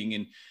said, being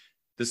in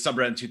the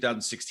subreddit in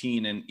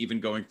 2016 and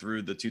even going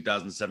through the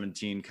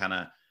 2017 kind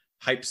of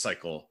hype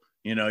cycle.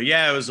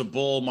 It was a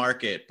bull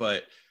market,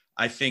 but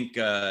I think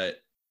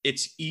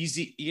it's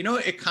easy.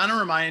 It kind of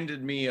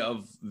reminded me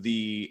of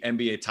the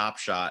NBA Top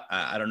Shot.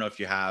 I don't know if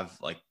you have,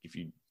 like, if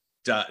you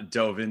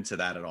dove into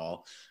that at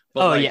all.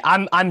 But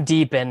I'm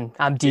deep in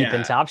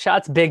Top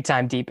Shots, big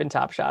time deep in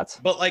Top Shots.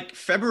 But like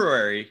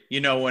February,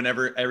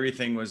 whenever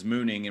everything was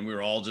mooning and we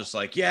were all just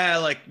like,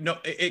 no,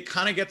 it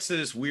kind of gets to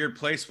this weird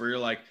place where you're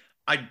like,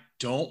 I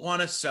don't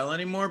want to sell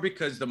anymore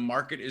because the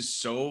market is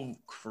so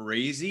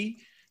crazy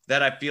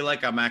that I feel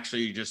like I'm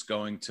actually just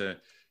going to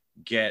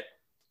get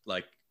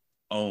like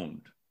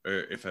owned, or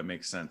if it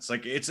makes sense.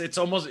 Like it's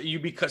almost,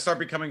 start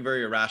becoming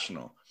very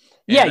irrational.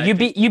 Yeah,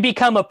 you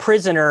become a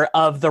prisoner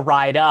of the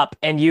ride up,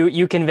 and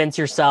you convince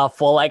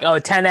yourself, well, like,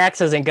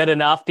 10x isn't good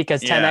enough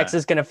because 10x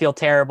is going to feel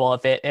terrible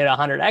if it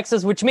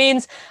 100x's, which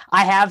means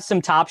I have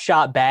some Top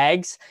Shot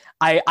bags.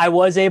 I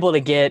was able to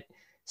get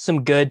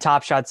some good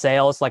Top Shot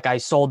sales. Like, I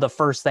sold the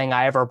first thing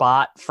I ever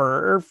bought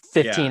for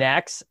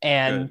 15x,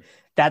 and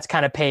that's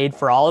kind of paid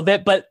for all of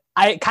it. But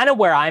I kind of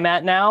where I'm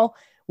at now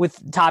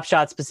with Top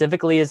Shot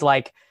specifically is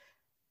like,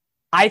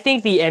 I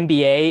think the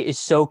NBA is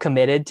so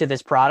committed to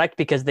this product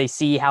because they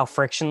see how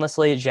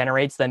frictionlessly it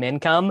generates them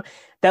income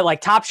that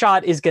like Top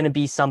Shot is going to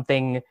be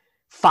something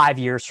 5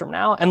 years from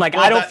now. And like,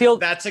 I don't feel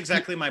that's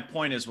exactly my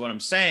point is what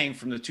I'm saying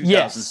from the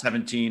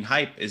 2017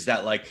 hype is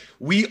that like,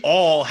 we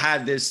all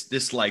had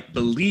this like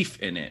belief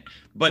in it,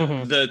 but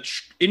the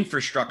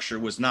infrastructure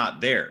was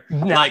not there.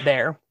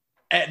 There.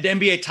 The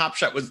NBA Top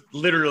Shot was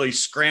literally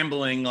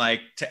scrambling like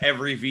to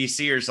every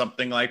VC or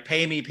something like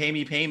pay me,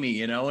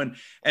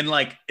 and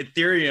like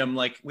Ethereum,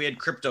 like we had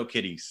crypto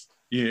kitties,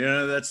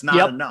 that's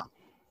not enough.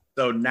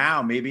 though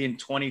now, maybe in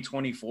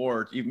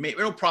 2024,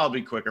 it'll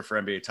probably be quicker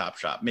for NBA Top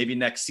Shot. Maybe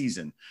next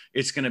season,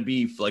 it's going to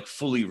be like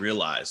fully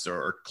realized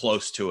or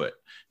close to it.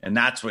 And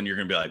that's when you're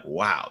going to be like,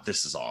 wow,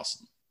 this is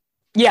awesome.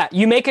 Yeah,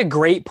 you make a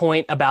great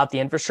point about the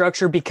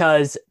infrastructure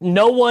because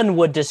no one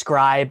would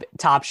describe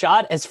Top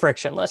Shot as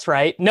frictionless,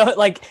 right? No,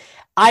 like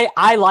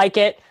I like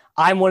it.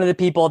 I'm one of the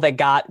people that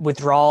got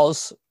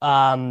withdrawals.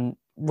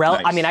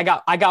 Nice. I mean, I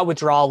got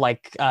withdrawal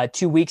like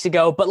 2 weeks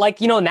ago, but like,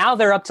 now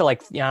they're up to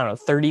like, I don't know,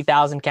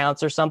 30,000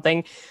 counts or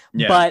something.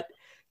 Yeah. But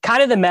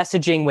kind of the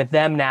messaging with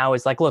them now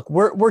is like, look,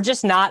 we're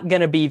just not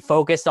going to be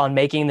focused on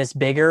making this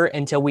bigger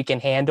until we can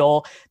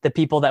handle the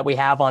people that we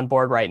have on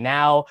board right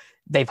now.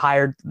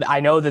 I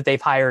know that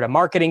they've hired a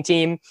marketing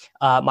team.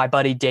 My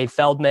buddy Dave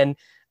Feldman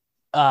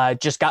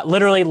just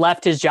literally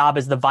left his job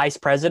as the vice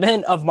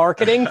president of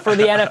marketing for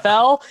the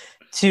NFL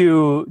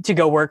to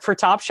go work for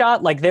Top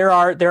Shot. Like there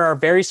are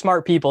very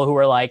smart people who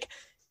are like,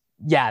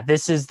 yeah,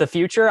 this is the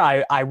future.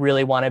 I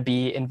really want to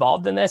be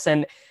involved in this.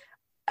 And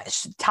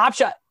Top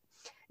Shot,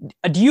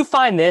 do you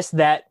find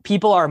that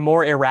people are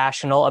more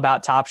irrational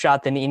about Top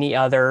Shot than any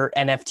other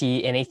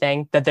NFT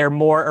anything, that they're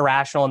more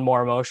irrational and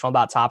more emotional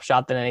about Top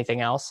Shot than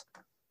anything else?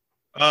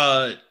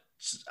 I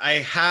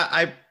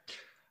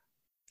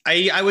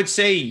would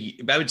say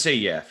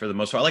yeah, for the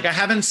most part. Like I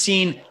haven't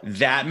seen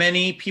that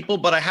many people,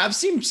 but I have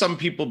seen some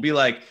people be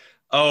like,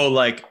 oh,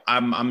 like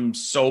I'm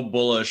so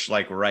bullish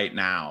like right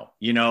now,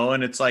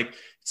 and it's like,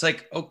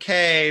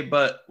 okay,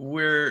 but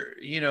we're,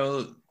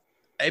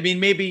 I mean,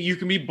 maybe you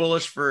can be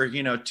bullish for,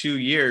 2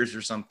 years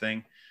or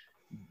something.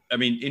 I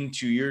mean, in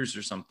 2 years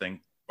or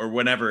something, or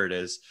whenever it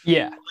is.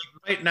 Yeah. Like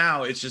right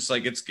now, it's just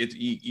like,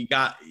 you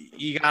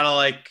gotta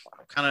like,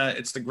 kind of,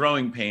 it's the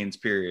growing pains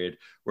period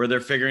where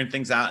they're figuring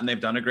things out and they've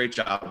done a great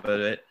job at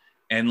it.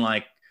 And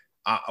like,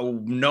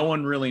 no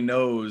one really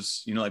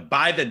knows, like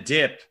by the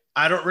dip,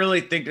 I don't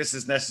really think this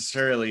is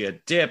necessarily a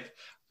dip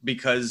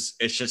because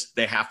it's just,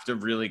 they have to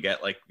really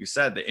get, like you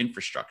said, the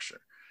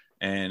infrastructure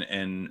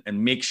and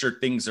make sure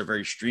things are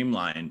very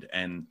streamlined.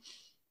 And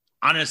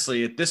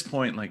honestly, at this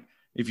point, like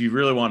if you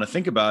really want to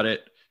think about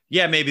it,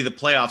 yeah, maybe the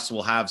playoffs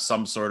will have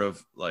some sort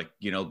of like,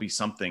 be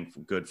something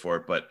good for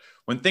it. But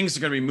when things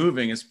are going to be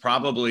moving, it's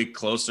probably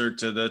closer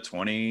to the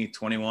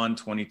 2021,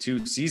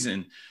 22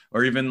 season,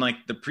 or even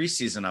like the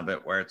preseason of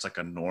it, where it's like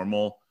a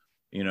normal,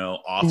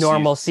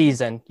 normal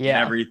season.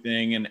 Yeah.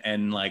 Everything.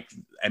 And like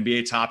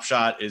NBA Top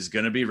Shot is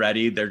going to be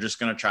ready. They're just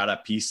going to try to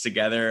piece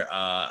together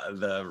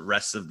the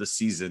rest of the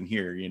season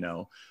here,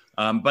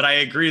 But I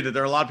agree that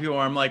there are a lot of people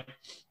where I'm like,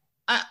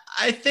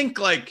 I think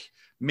like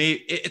maybe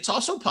it's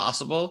also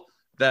possible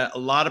that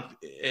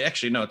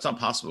no, it's not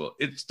possible.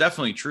 It's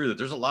definitely true that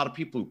there's a lot of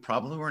people who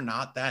probably were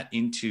not that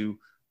into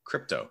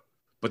crypto,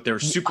 but they're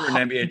super in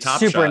NBA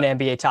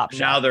Top Shot.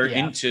 Now they're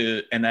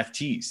into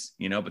NFTs,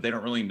 but they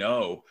don't really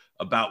know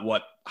about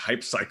what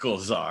hype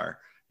cycles are,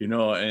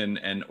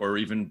 and or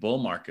even bull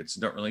markets,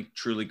 don't really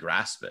truly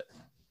grasp it.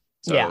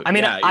 So, yeah, I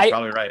mean, you're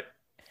probably right.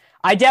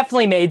 I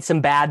definitely made some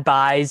bad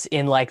buys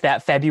in like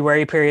that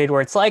February period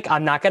where it's like,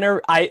 I'm not going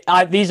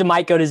to, these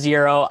might go to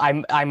zero.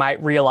 I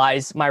might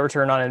realize my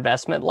return on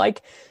investment,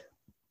 like,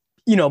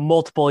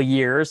 multiple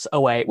years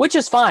away, which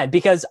is fine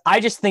because I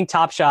just think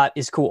Top Shot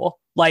is cool.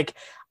 Like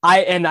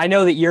I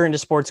know that you're into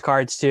sports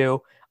cards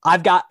too.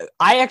 I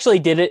actually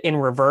did it in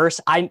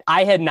reverse. I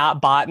had not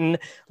bought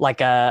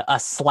like a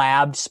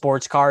slabbed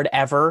sports card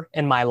ever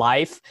in my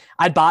life.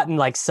 I'd bought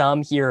like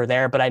some here or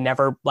there, but I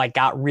never like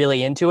got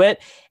really into it.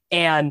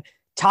 And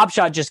Top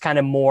Shot just kind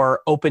of more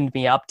opened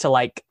me up to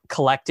like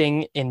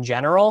collecting in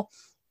general.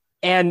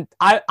 And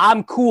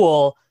I'm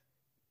cool.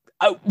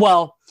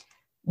 Well,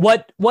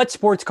 what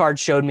sports cards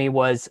showed me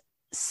was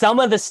some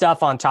of the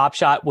stuff on Top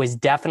Shot was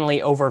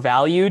definitely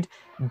overvalued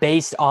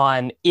based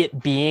on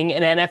it being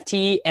an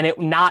NFT and it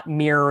not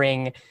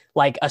mirroring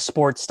like a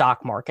sports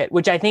stock market,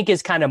 which I think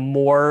is kind of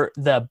more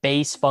the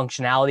base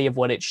functionality of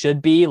what it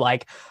should be.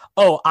 Like,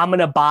 oh, I'm going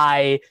to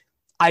buy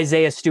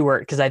Isaiah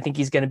Stewart because I think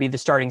he's going to be the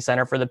starting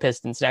center for the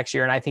Pistons next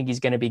year and I think he's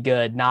going to be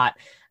good. Not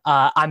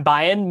I'm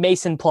buying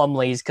Mason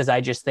Plumlee's because I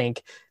just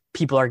think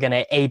people are going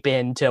to ape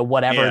into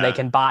whatever they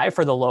can buy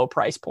for the low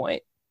price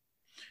point.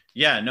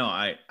 Yeah, no,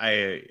 I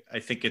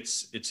think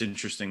it's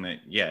interesting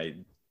that,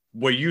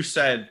 what you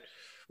said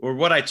or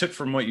what I took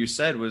from what you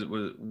said was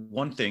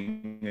one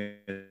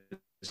thing.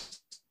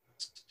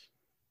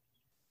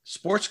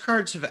 Sports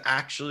cards have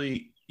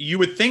actually, you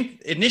would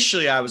think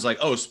initially I was like,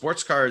 oh,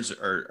 sports cards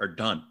are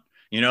done.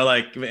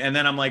 And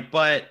then I'm like,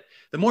 but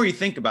the more you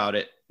think about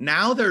it,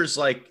 now there's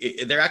like,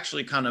 they're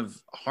actually kind of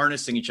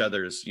harnessing each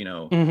other's,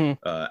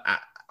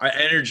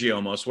 energy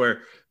almost,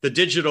 where the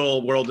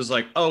digital world is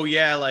like, oh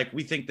yeah, like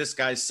we think this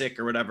guy's sick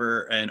or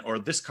whatever. Or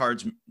this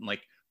card's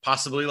like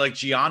possibly like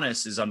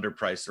Giannis is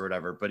underpriced or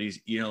whatever, but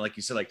he's, like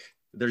you said, like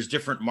there's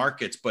different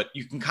markets, but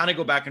you can kind of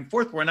go back and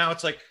forth where now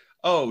it's like,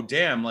 oh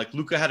damn, like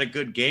Luka had a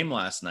good game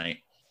last night.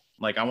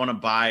 Like I want to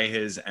buy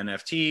his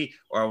NFT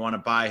or I want to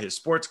buy his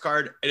sports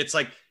card. And it's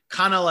like,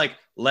 kind of like,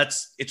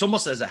 it's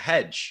almost as a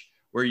hedge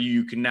where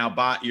you can now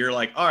buy, you're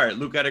like, all right,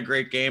 Luke had a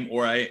great game,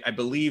 or I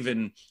believe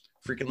in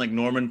freaking like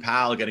Norman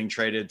Powell getting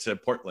traded to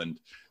Portland.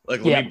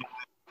 Like Yeah.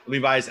 let me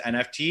buy his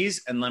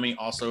NFTs and let me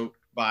also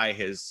buy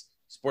his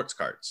sports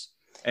cards.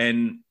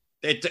 And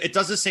it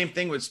does the same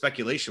thing with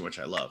speculation, which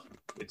I love.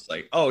 It's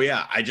like, oh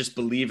yeah, I just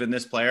believe in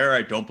this player.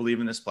 I don't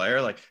believe in this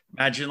player. Like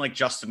imagine like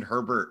Justin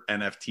Herbert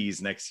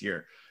NFTs next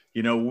year,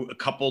 you know,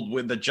 coupled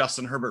with the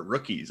Justin Herbert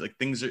rookies. Like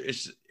things are,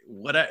 it's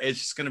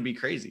just going to be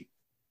crazy.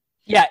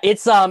 Yeah,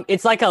 it's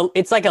like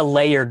a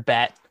layered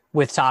bet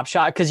with Top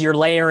Shot because you're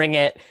layering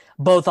it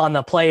both on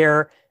the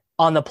player,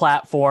 on the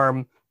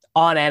platform,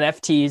 on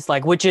NFTs,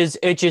 like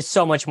it's just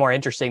so much more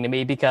interesting to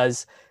me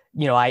because,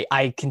 you know,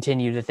 I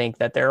continue to think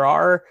that there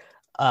are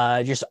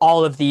just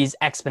all of these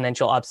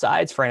exponential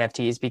upsides for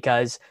NFTs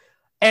because,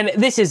 and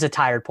this is a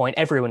tired point.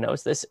 Everyone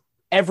knows this.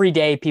 Every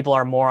day people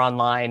are more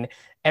online.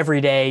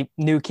 Every day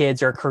new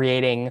kids are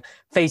creating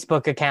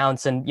Facebook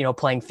accounts and, you know,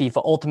 playing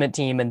FIFA Ultimate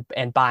Team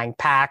and buying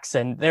packs.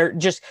 And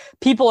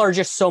people are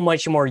just so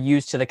much more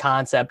used to the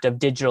concept of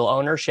digital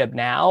ownership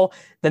now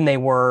than they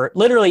were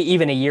literally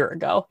even a year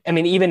ago. I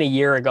mean, even a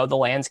year ago, the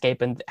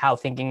landscape and how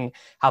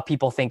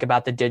people think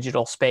about the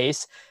digital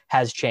space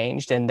has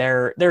changed. And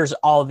there's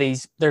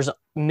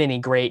many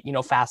great, you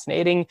know,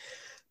 fascinating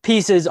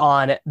pieces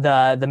on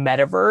the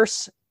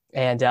metaverse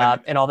and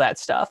all that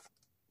stuff.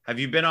 Have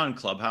you been on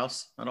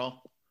Clubhouse at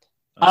all?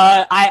 We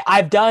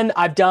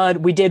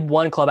did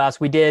one Clubhouse.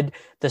 We did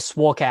the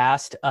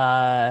Swolecast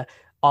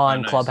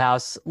on nice.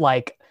 Clubhouse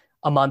like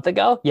a month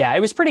ago. Yeah,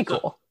 it was pretty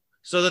cool.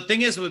 So the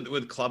thing is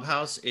with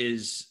Clubhouse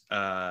is,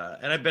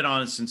 and I've been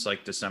on it since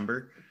like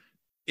December,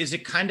 is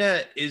it kind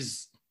of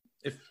is,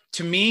 if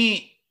to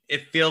me,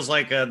 it feels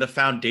like the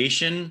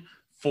foundation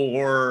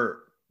for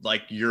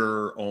like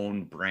your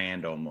own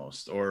brand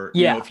almost, or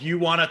you know, if you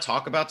want to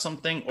talk about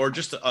something or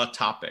just a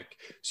topic.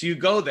 So you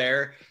go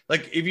there,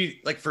 like if you,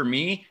 like for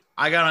me,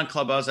 I got on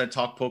Clubhouse, I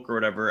talk poker or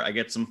whatever. I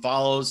get some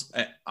follows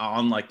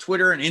on like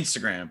Twitter and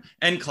Instagram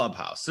and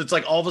Clubhouse. So it's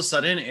like all of a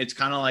sudden it's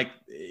kind of like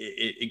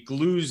it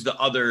glues the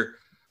other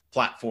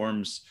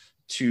platforms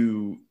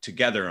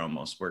together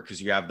almost, where, cause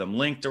you have them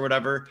linked or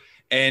whatever.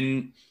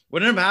 And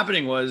what ended up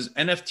happening was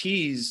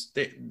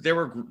NFTs, there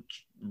were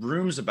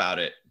rooms about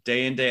it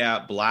day in, day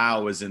out.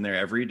 Blau was in there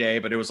every day,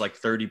 but it was like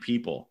 30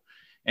 people.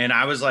 And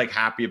I was like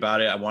happy about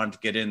it. I wanted to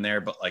get in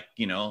there, but like,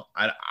 you know,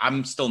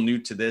 I'm still new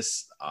to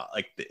this.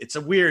 Like it's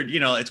a weird,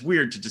 you know, it's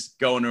weird to just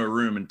go into a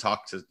room and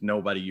talk to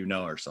nobody, you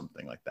know, or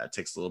something like that. It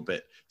takes a little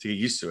bit to get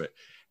used to it.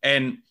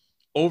 And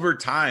over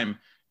time,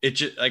 it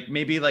just like,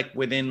 maybe like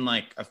within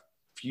like a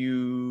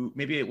few,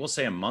 maybe we'll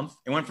say a month,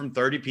 it went from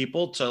 30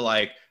 people to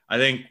like, I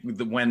think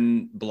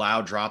when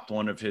Blau dropped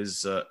one of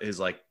his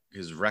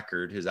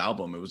record, his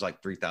album, it was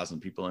like 3,000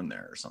 people in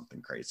there or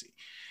something crazy.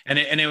 And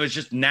it was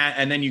just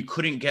and then you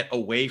couldn't get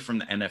away from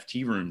the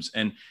NFT rooms.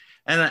 And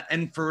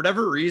for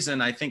whatever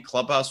reason, I think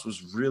Clubhouse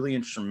was really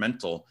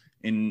instrumental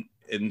in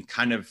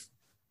kind of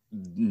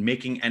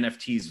making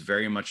NFTs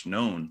very much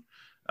known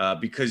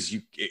because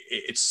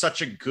it's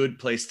such a good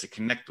place to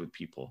connect with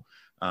people.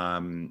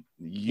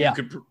 You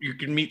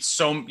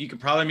could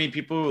probably meet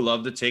people who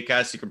love the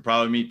Takecast. You could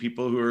probably meet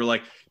people who are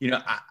like, you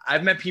know,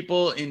 I've met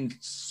people in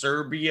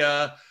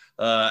Serbia,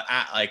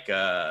 at like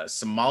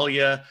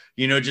Somalia,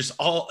 you know, just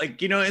all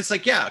like, you know, it's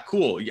like, yeah,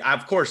 cool.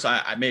 Of course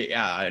I may,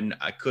 yeah, and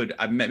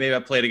maybe I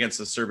played against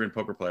a Serbian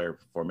poker player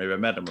before, maybe I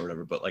met him or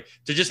whatever, but like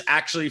to just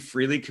actually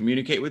freely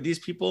communicate with these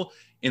people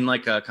in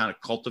like a kind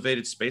of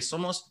cultivated space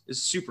almost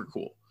is super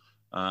cool.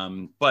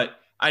 But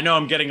I know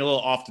I'm getting a little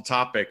off the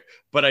topic,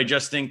 but I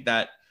just think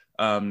that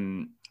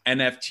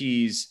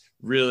NFTs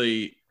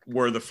really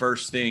were the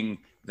first thing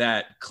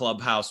that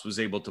Clubhouse was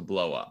able to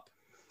blow up.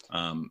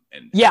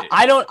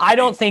 I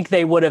don't think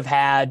they would have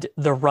had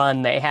the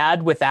run they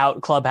had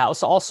without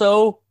Clubhouse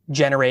also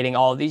generating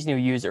all of these new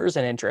users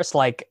and interest.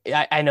 Like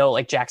I know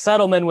like Jack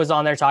Settleman was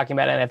on there talking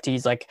about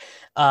NFTs, like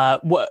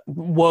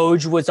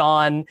Woj was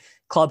on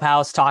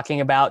Clubhouse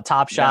talking about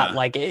Top Shot. Yeah.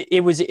 Like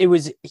it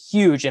was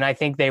huge. And I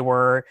think they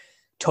were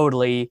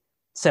totally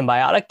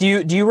symbiotic.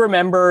 Do you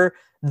remember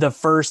the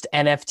first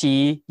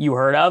NFT you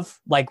heard of?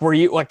 Like, do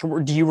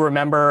you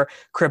remember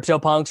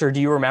CryptoPunks, or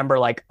do you remember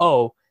like,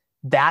 oh,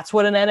 that's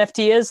what an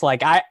NFT is?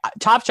 Like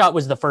Top Shot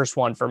was the first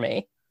one for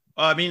me.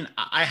 I mean,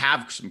 I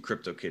have some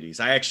CryptoKitties.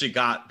 I actually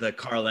got the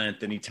Karl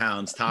Anthony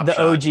Towns Top Shot.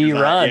 The OG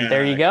run.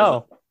 There you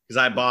go. Because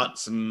I bought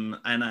some,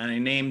 and I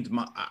named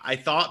I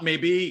thought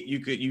maybe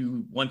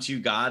once you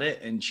got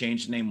it and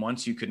changed the name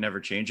once, you could never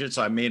change it.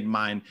 So I made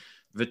mine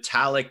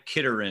Vitalik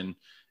Kitterin.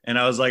 And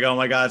I was like, oh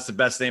my God, it's the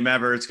best name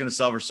ever. It's going to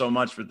sell for so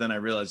much. But then I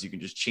realized you can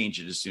just change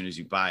it as soon as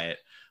you buy it.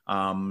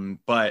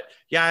 But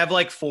yeah, I have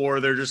like 4.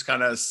 They're just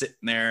kind of sitting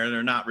there.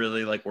 They're not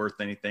really like worth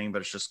anything,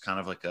 but it's just kind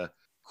of like a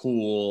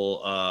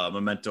cool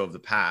memento of the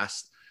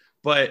past.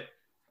 But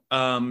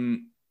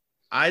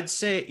I'd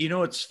say, you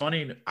know, it's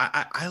funny.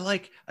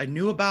 I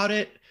knew about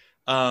it.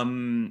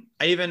 I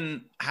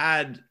even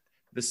had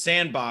the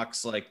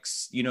Sandbox, like,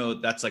 you know,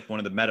 that's like one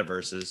of the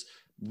metaverses.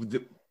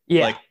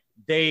 Yeah. Like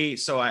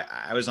so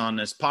I was on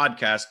this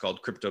podcast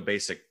called Crypto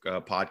Basic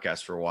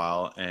podcast for a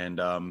while.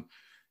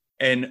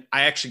 and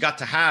I actually got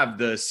to have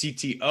the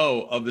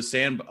CTO of the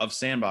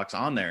Sandbox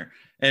on there.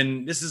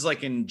 And this is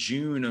like in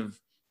June of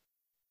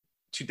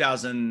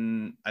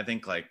 2000, I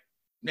think, like,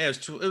 yeah, it was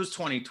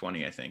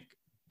 2020, I think.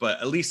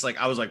 But at least, like,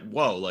 I was like,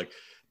 whoa, like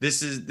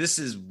this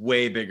is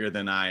way bigger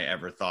than I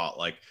ever thought.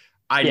 Like,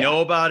 I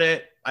know about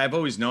it. I've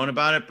always known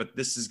about it, but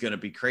this is going to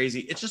be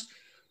crazy. It's just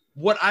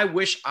what I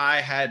wish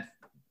I had.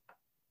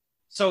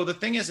 So the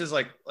thing is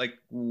like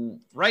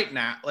right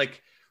now,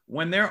 like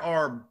when there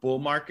are bull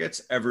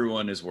markets,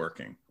 everyone is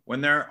working.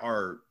 When there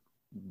are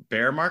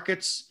bear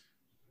markets,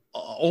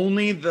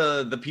 only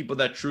the people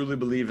that truly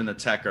believe in the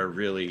tech are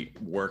really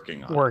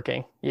working.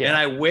 Yeah. And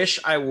I wish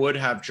I would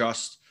have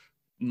just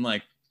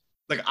like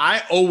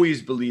I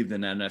always believed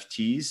in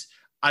NFTs.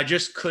 I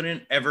just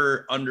couldn't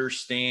ever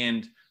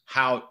understand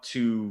how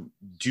to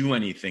do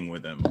anything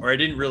with them, or I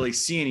didn't really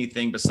see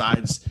anything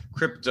besides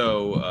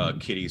crypto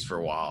kitties for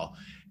a while.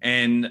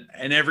 And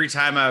every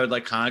time I would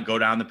like kind of go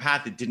down the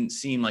path, it didn't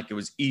seem like it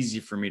was easy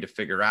for me to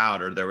figure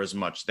out, or there was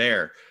much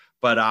there.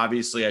 But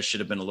obviously I should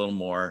have been a little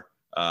more,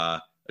 I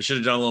should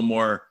have done a little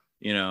more,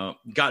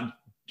 done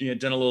a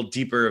little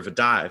deeper of a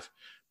dive.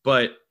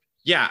 But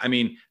yeah, I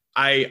mean,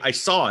 I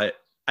saw it.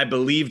 I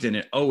believed in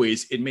it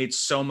always. It made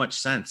so much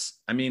sense.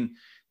 I mean,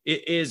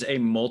 it is a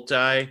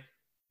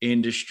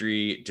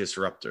multi-industry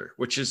disruptor,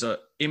 which is a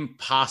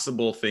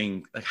impossible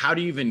thing. Like, how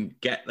do you even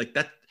get like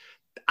that?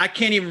 I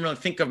can't even really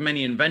think of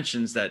many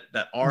inventions that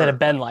have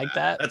been like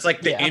that. That's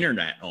like the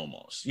internet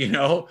almost,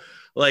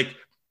 like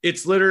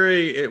it's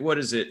literally what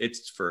is it?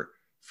 It's for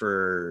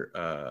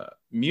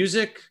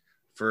music,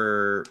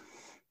 for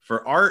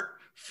art,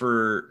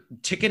 for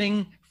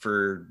ticketing,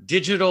 for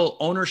digital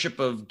ownership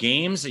of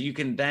games that you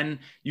can then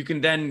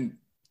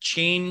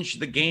change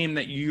the game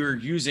that you're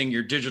using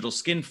your digital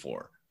skin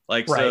for.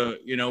 Like, right.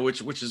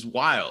 So, which is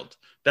wild.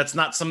 That's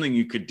not something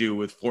you could do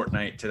with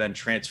Fortnite to then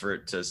transfer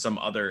it to some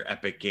other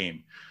epic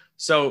game.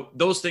 So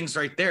those things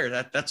right there,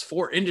 that's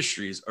 4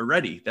 industries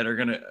already that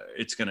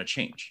it's going to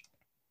change.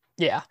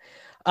 Yeah.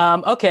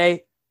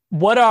 Okay.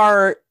 What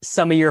are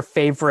some of your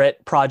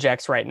favorite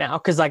projects right now?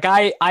 Cause like,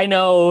 I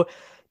know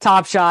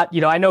Top Shot,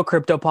 I know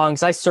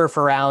CryptoPunks, I surf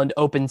around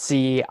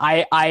OpenSea.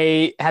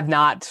 I have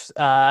not,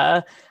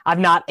 I've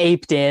not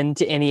aped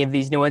into any of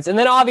these new ones. And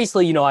then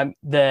obviously, I'm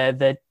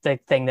the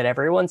thing that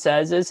everyone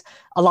says is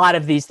a lot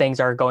of these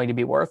things are going to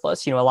be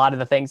worthless. A lot of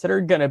the things that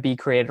are going to be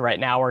created right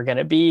now are going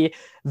to be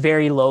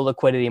very low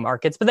liquidity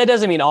markets, but that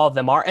doesn't mean all of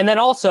them are. And then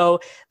also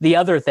the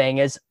other thing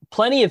is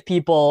plenty of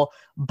people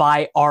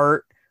buy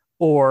art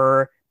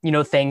or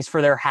things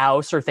for their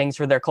house or things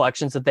for their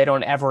collections that they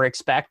don't ever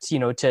expect,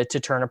 to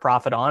turn a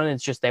profit on. And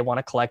it's just, they want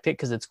to collect it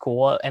because it's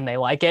cool and they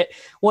like it.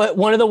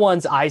 One of the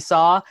ones I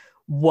saw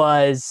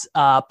was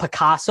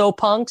Picasso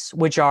punks,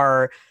 which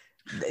are,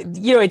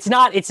 it's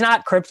not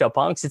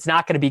CryptoPunks. It's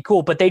not going to be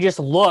cool, but they just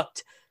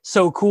looked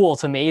so cool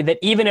to me that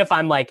even if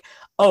I'm like,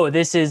 oh,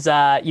 this is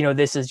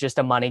just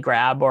a money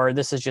grab, or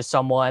this is just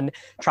someone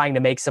trying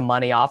to make some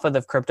money off of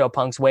the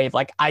CryptoPunks wave,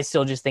 like I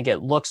still just think it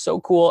looks so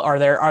cool. Are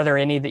there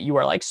any that you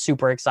are like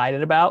super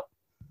excited about?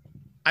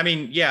 I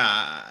mean,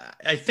 yeah,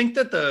 I think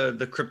that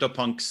the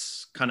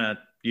CryptoPunks kind of,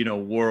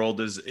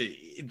 world is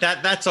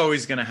that's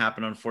always going to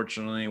happen,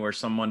 unfortunately, where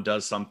someone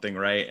does something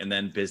right and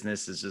then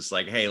business is just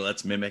like, hey,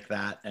 let's mimic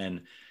that.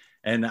 And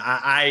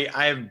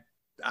I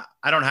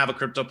don't have a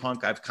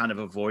CryptoPunk. I've kind of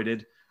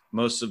avoided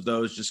most of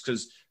those just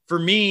because for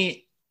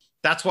me,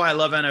 that's why I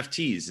love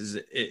NFTs. Is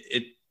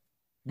it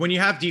when you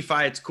have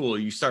DeFi, it's cool.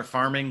 You start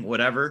farming,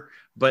 whatever.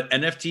 But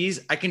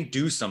NFTs, I can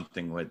do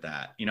something with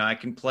that. I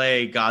can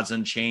play Gods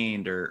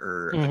Unchained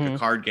or like a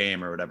card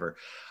game or whatever.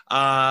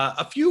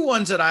 A few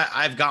ones that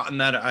I've gotten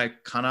that I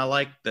kind of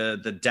like,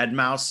 the Dead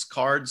Mouse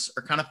cards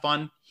are kind of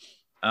fun.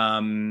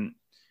 And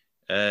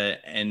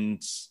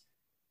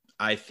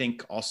I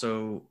think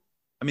also,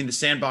 the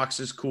Sandbox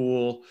is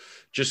cool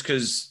just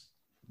because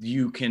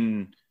you're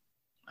going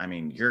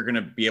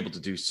to be able to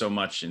do so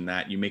much in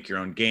that. You make your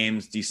own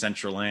games,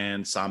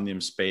 Decentraland,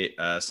 Somnium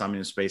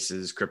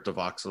Spaces,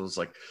 Cryptovoxels,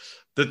 like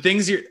the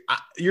things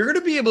you're going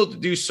to be able to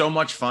do so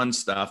much fun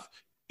stuff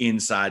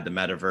inside the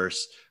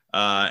metaverse.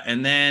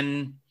 And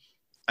then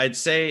I'd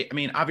say,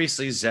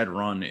 obviously Zed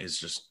Run is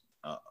just,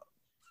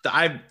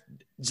 I've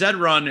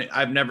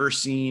never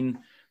seen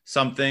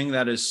something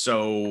that is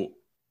so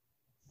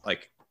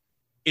like,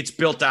 it's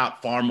built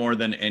out far more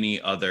than any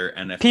other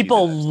NFT.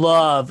 People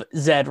love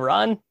Zed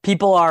Run.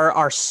 People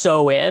are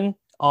so in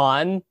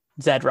on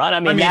Zed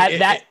Run.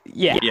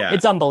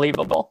 It's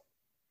unbelievable.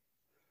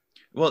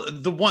 Well,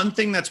 the one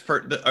thing that's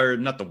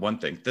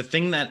the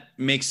thing that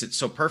makes it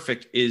so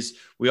perfect is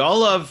we all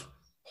love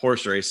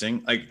horse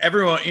racing. Like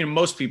everyone,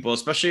 most people,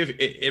 especially if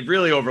it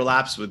really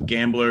overlaps with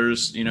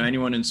gamblers,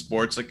 anyone in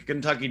sports, like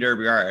Kentucky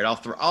Derby. All right,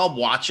 I'll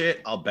watch it.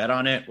 I'll bet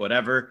on it,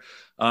 whatever.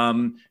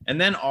 And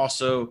then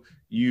also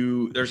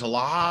there's a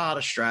lot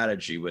of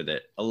strategy with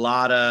it, a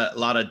lot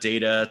of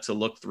data to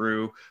look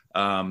through.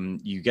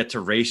 You get to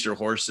race your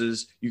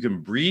horses. You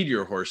can breed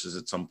your horses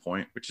at some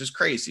point, which is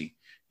crazy.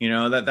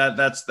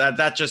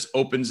 That just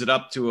opens it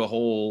up to a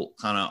whole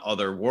kind of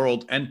other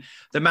world. And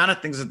the amount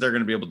of things that they're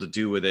going to be able to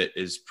do with it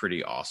is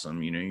pretty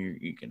awesome.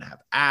 You can have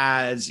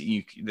ads.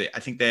 I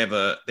think they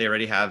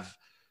already have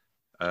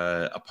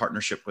a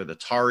partnership with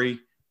Atari.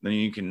 Then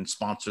you can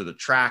sponsor the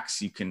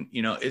tracks. You can,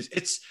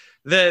 it's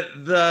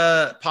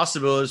the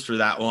possibilities for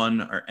that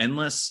one are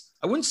endless.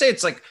 I wouldn't say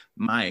it's like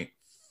my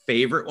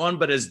favorite one,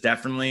 but it's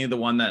definitely the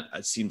one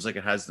that seems like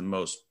it has the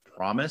most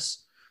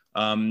promise.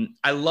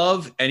 I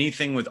love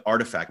anything with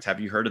Artifact. Have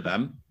you heard of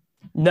them?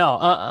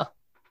 No.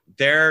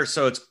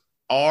 So it's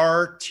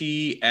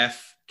RTFKT,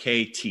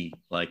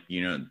 like,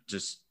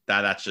 just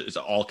that's just, it's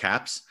all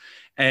caps.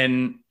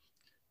 And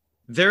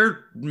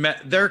they're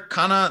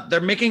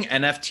making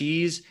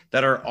NFTs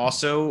that are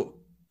also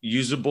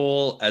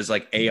usable as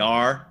like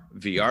AR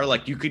VR.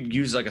 Like you could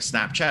use like a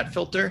Snapchat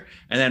filter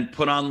and then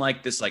put on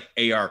like this like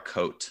AR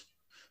coat.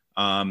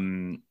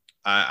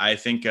 I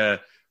think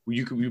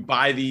you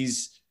buy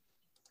these.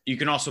 You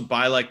can also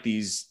buy like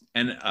these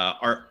and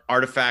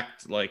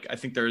Artifact, like I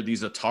think there are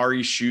these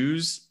Atari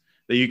shoes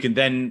that you can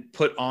then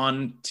put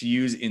on to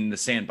use in the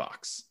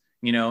sandbox,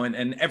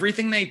 and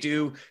everything they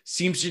do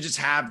seems to just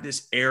have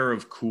this air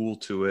of cool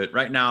to it.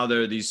 Right now,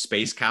 there are these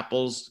space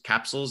capsules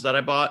that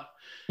I bought.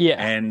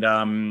 Yeah.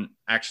 And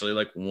actually,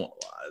 like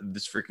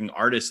this freaking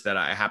artist that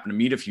I happened to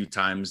meet a few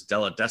times,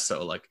 Della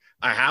Desso, like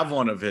I have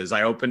one of his.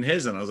 I opened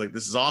his and I was like,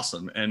 this is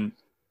awesome. And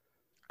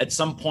at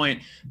some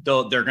point,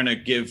 they're going to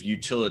give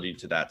utility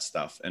to that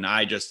stuff. And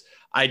I just,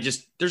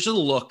 there's a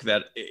look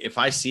that if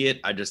I see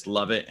it, I just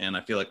love it. And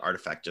I feel like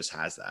Artifact just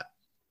has that.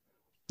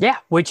 Yeah,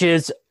 which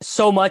is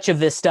so much of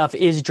this stuff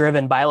is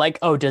driven by like,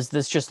 oh, does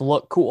this just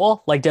look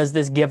cool? Like, does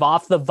this give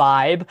off the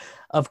vibe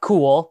of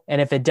cool? And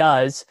if it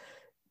does,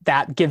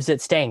 that gives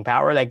it staying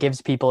power. That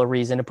gives people a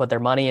reason to put their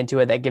money into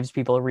it. That gives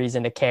people a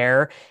reason to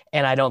care.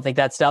 And I don't think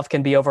that stuff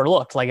can be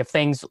overlooked. Like if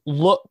things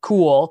look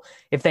cool,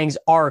 if things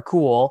are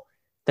cool,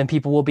 then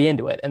people will be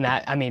into it. And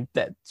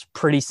that's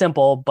pretty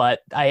simple, but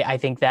I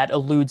think that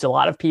eludes a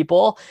lot of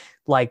people.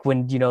 Like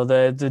when,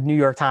 the New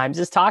York Times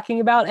is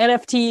talking about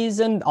NFTs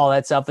and all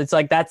that stuff, it's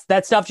like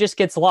that stuff just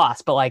gets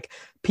lost. But like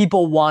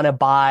people want to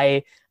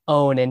buy,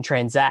 own, and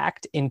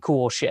transact in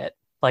cool shit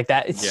like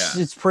that.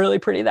 It's really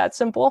pretty that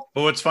simple.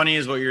 But what's funny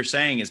is what you're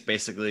saying is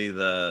basically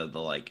the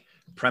like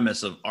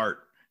premise of art.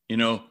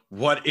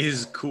 What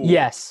is cool?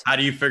 Yes. How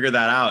do you figure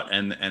that out?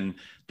 And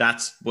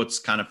that's what's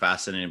kind of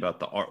fascinating about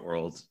the art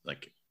world,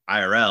 like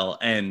IRL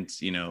and,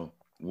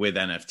 with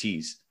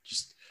NFTs,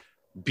 just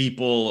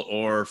Beeple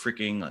or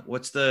freaking like,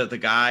 what's the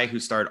guy who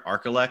started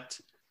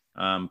Archilect,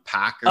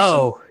 Pack or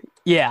something?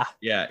 Yeah.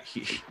 Yeah.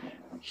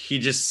 He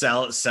just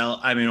sell.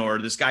 Or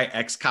this guy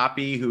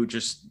Xcopy who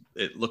just,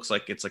 it looks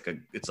like it's like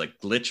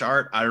glitch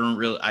art. I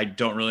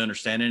don't really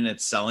understand it. And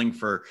it's selling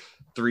for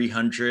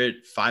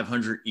 300,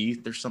 500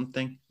 ETH or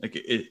something. Like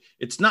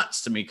it's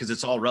nuts to me because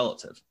it's all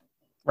relative.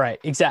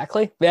 Right.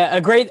 Exactly. Yeah. A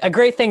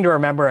great thing to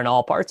remember in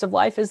all parts of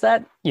life is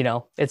that,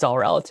 it's all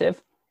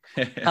relative.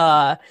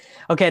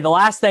 Okay. The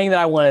last thing that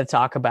I wanted to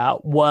talk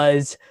about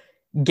was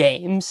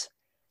games.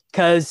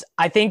 Cause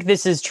I think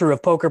this is true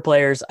of poker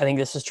players. I think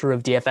this is true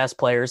of DFS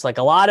players. Like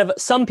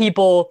some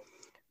people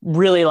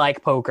really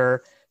like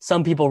poker.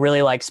 Some people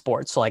really like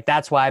sports. So like,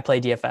 that's why I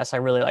play DFS. I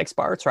really like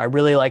sports, or I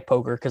really like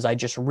poker because I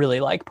just really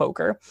like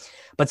poker.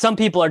 But some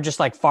people are just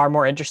like far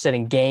more interested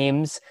in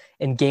games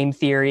and game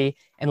theory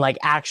and like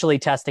actually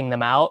testing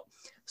them out.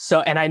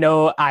 So, and I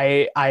know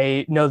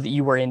that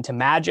you were into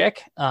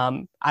Magic.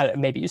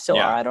 Maybe you still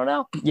are. I don't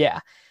know.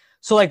 Yeah.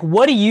 So like,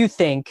 what do you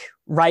think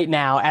right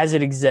now as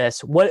it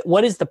exists?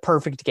 What is the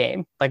perfect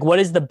game? Like, what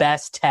is the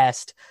best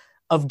test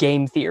of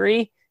game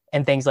theory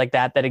and things like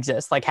that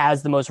exists? Like,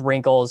 has the most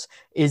wrinkles,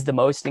 is the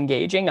most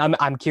engaging?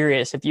 I'm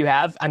curious if you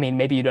have.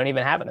 Maybe you don't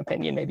even have an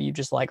opinion. Maybe you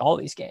just like all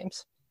these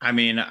games.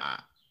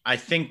 I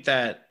think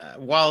that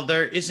while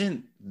there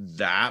isn't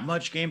that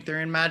much game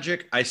theory in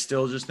Magic, I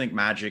still just think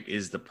Magic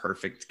is the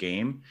perfect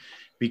game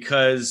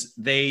because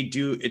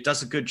it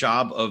does a good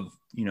job of,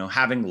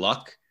 having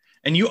luck.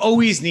 And you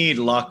always need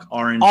luck,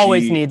 RNG.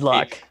 Always need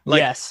luck.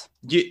 Yes.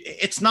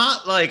 It's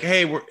not like,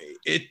 hey,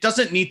 it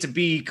doesn't need to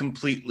be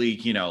completely,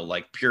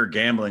 like pure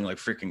gambling, like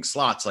freaking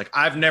slots. Like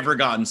I've never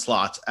gotten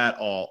slots at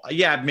all.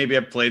 Yeah, maybe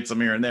I've played some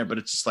here and there, but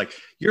it's just like,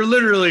 you're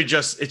literally it's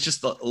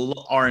just the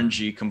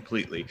RNG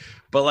completely.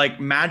 But like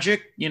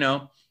Magic,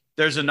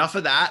 there's enough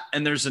of that.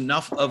 And there's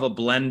enough of a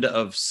blend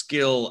of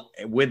skill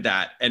with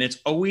that. And it's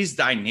always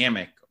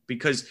dynamic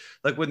because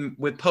like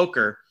with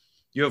poker,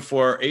 you have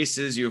 4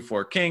 aces, you have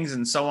 4 kings,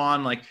 and so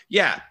on. Like,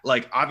 yeah,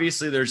 like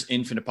obviously there's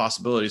infinite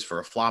possibilities for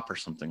a flop or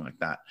something like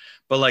that.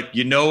 But like,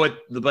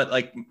 but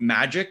like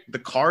Magic, the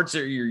cards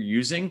that you're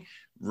using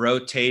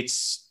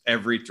rotates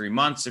every 3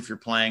 months. If you're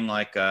playing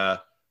like,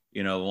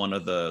 one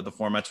of the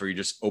formats where you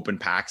just open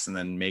packs and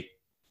then make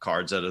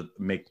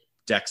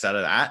decks out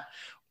of that.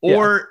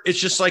 Or it's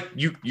just like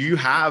you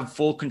have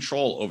full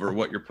control over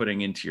what you're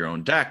putting into your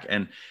own deck.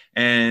 And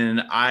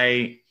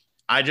I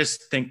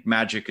just think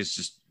Magic is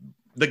just,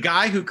 the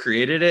guy who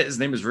created it, his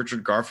name is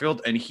Richard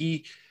Garfield, and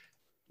he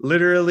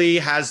literally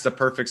has the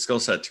perfect skill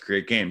set to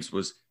create games.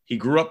 Was he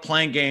grew up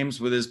playing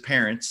games with his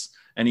parents,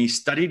 and he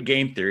studied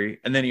game theory,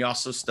 and then he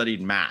also studied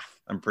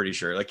math. I'm pretty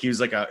sure. Like he's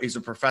a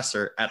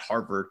professor at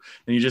Harvard,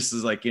 and he just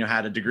is like,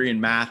 had a degree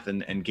in math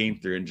and game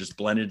theory and just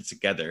blended it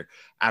together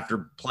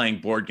after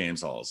playing board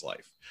games all his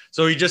life.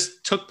 So he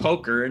just took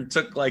poker and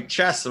took like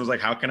chess and was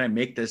like, how can I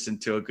make this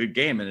into a good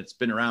game? And it's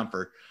been around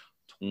for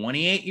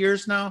 28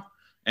 years now,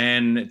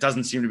 and it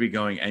doesn't seem to be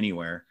going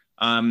anywhere.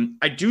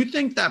 I do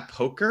think that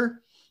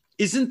poker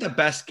isn't the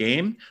best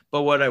game,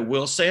 but what I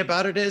will say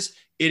about it is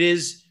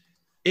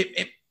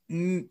it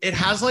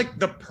has like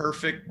the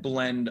perfect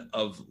blend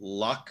of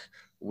luck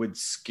with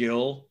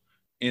skill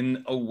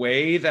in a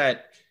way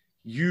that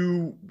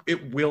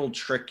it will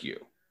trick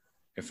you,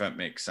 if that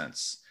makes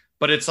sense.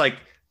 But it's like,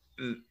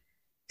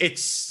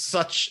 it's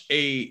such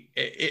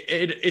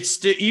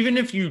even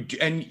if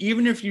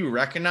you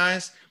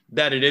recognize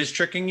that it is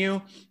tricking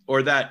you,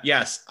 or that,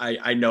 yes,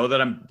 I know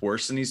that I'm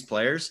worse than these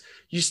players,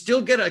 you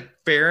still get a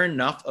fair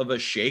enough of a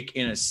shake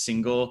in a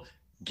single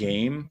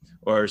game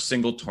or a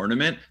single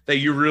tournament that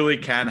you really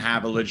can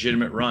have a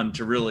legitimate run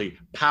to really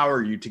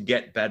power you to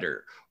get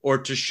better, or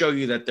to show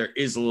you that there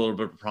is a little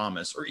bit of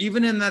promise. Or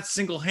even in that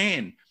single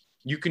hand,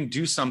 you can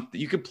do something.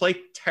 You could play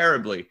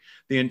terribly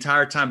the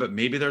entire time, but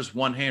maybe there's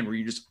one hand where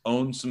you just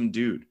own some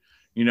dude,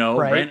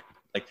 right?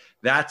 Like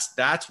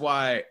that's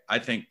why I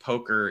think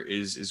poker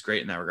is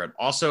great in that regard.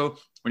 Also,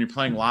 when you're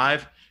playing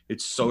live,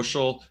 it's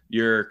social.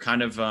 You're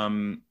kind of,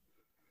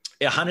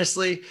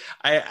 honestly,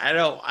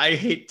 I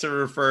hate to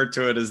refer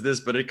to it as this,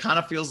 but it kind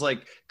of feels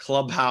like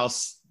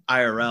Clubhouse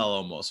IRL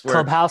almost.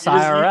 Clubhouse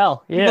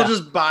IRL. Yeah. People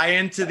just buy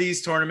into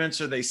these tournaments,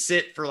 or they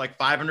sit for like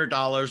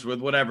 $500 with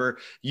whatever.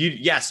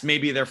 Yes,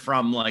 maybe they're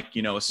from like,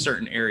 a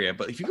certain area,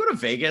 but if you go to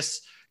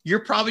Vegas, you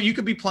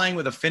could be playing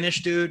with a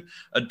Finnish dude,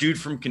 a dude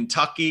from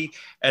Kentucky,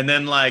 and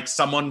then like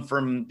someone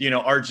from,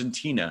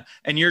 Argentina.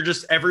 And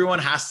everyone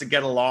has to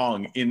get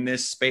along in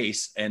this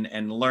space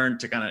and learn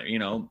to kind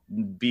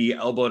of, be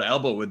elbow to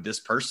elbow with this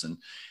person.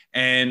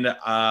 And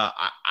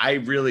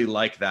I really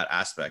like that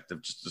aspect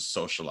of just the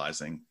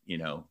socializing,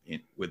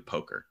 with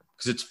poker,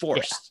 because it's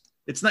forced. Yeah.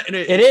 It's not.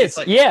 It is. It's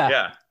like,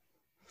 yeah.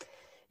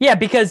 Yeah,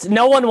 because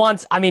no one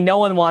wants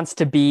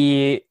to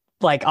be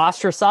like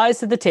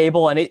ostracized at the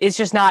table, and it's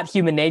just not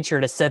human nature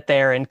to sit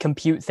there and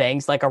compute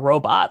things like a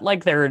robot.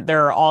 Like there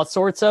are all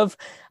sorts of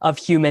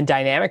human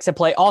dynamics at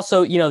play.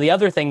 Also, the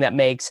other thing that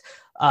makes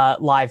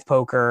live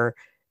poker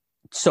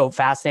so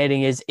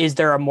fascinating is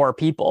there are more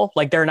people.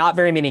 Like there are not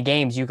very many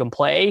games you can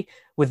play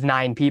with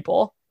 9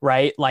 people,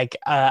 right? Like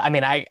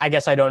I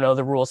guess I don't know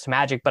the rules to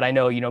Magic, but I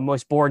know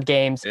most board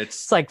games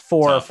it's like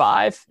 4 tough. Or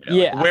 5.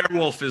 Yeah. Like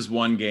Werewolf is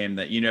one game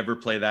that you never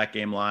play that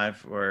game live,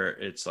 where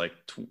it's like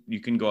you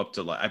can go up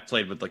to I've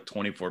played with like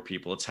 24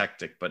 people. It's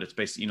hectic, but it's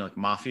basically like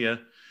Mafia,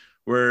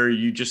 where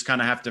you just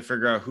kind of have to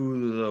figure out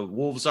who the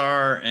wolves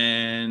are,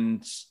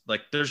 and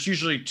like there's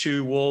usually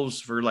 2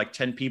 wolves for like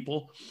 10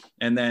 people,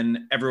 and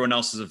then everyone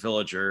else is a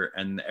villager,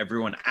 and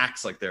everyone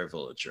acts like they're a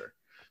villager.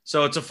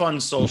 So it's a fun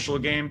social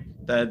game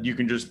that you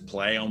can just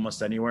play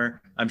almost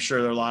anywhere. I'm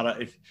sure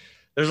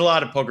there's a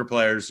lot of poker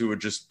players who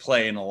would just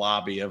play in a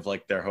lobby of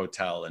like their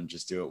hotel and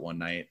just do it one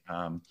night.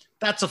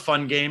 That's a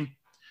fun game,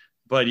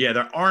 but yeah,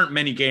 there aren't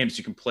many games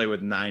you can play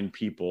with 9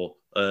 people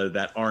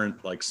that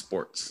aren't like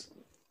sports.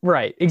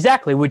 Right,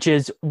 exactly, which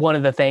is one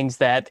of the things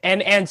that,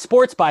 and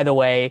sports, by the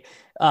way,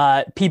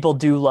 people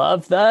do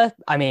love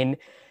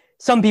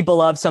some people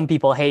love, some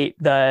people hate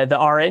the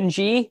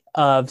RNG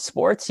of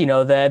sports. The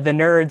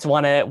nerds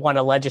want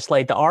to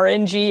legislate the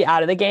RNG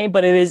out of the game,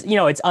 but it is,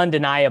 it's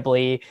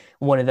undeniably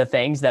one of the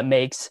things that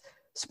makes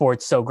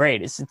sports so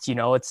great. It's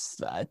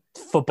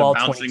football,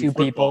 22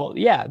 people.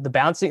 Yeah, the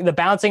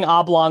bouncing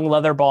oblong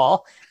leather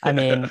ball. I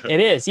mean, it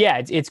is.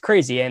 Yeah, it's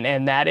crazy,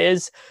 and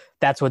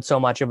that's what so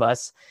much of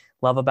us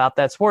love about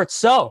that sport.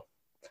 So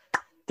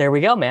there we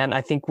go, man.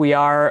 I think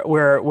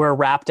we're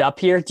wrapped up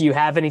here. Do you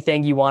have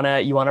anything you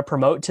wanna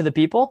promote to the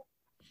people?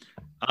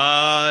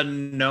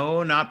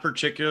 No, not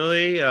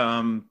particularly.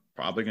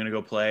 Probably gonna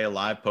go play a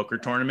live poker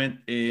tournament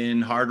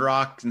in Hard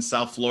Rock in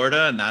South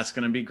Florida, and that's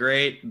gonna be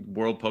great.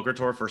 World Poker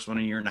Tour, first one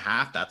in a year and a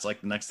half. That's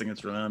like the next thing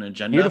that's really on the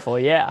agenda. Beautiful,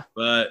 yeah.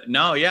 But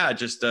no, yeah,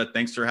 just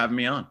thanks for having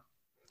me on.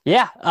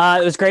 Yeah,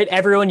 it was great.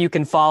 Everyone, you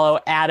can follow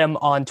Adam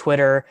on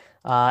Twitter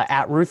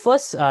at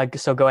Ruthless.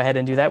 So go ahead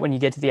and do that when you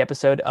get to the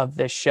episode of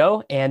this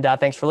show. And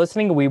thanks for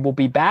listening. We will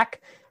be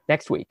back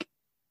next week.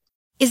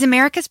 Is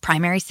America's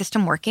primary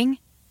system working?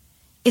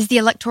 Is the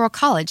Electoral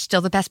College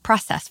still the best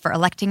process for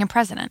electing a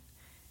president?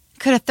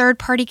 Could a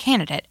third-party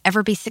candidate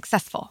ever be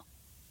successful?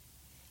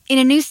 In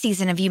a new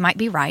season of You Might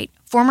Be Right,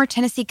 former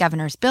Tennessee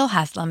governors Bill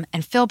Haslam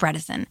and Phil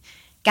Bredesen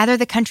gather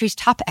the country's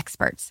top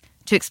experts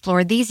to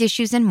explore these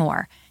issues and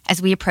more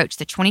as we approach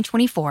the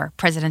 2024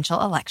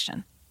 presidential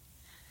election.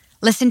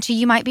 Listen to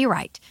You Might Be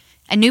Right,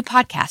 a new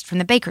podcast from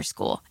the Baker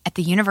School at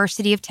the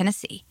University of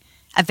Tennessee,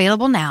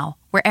 available now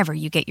wherever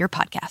you get your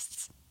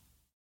podcasts.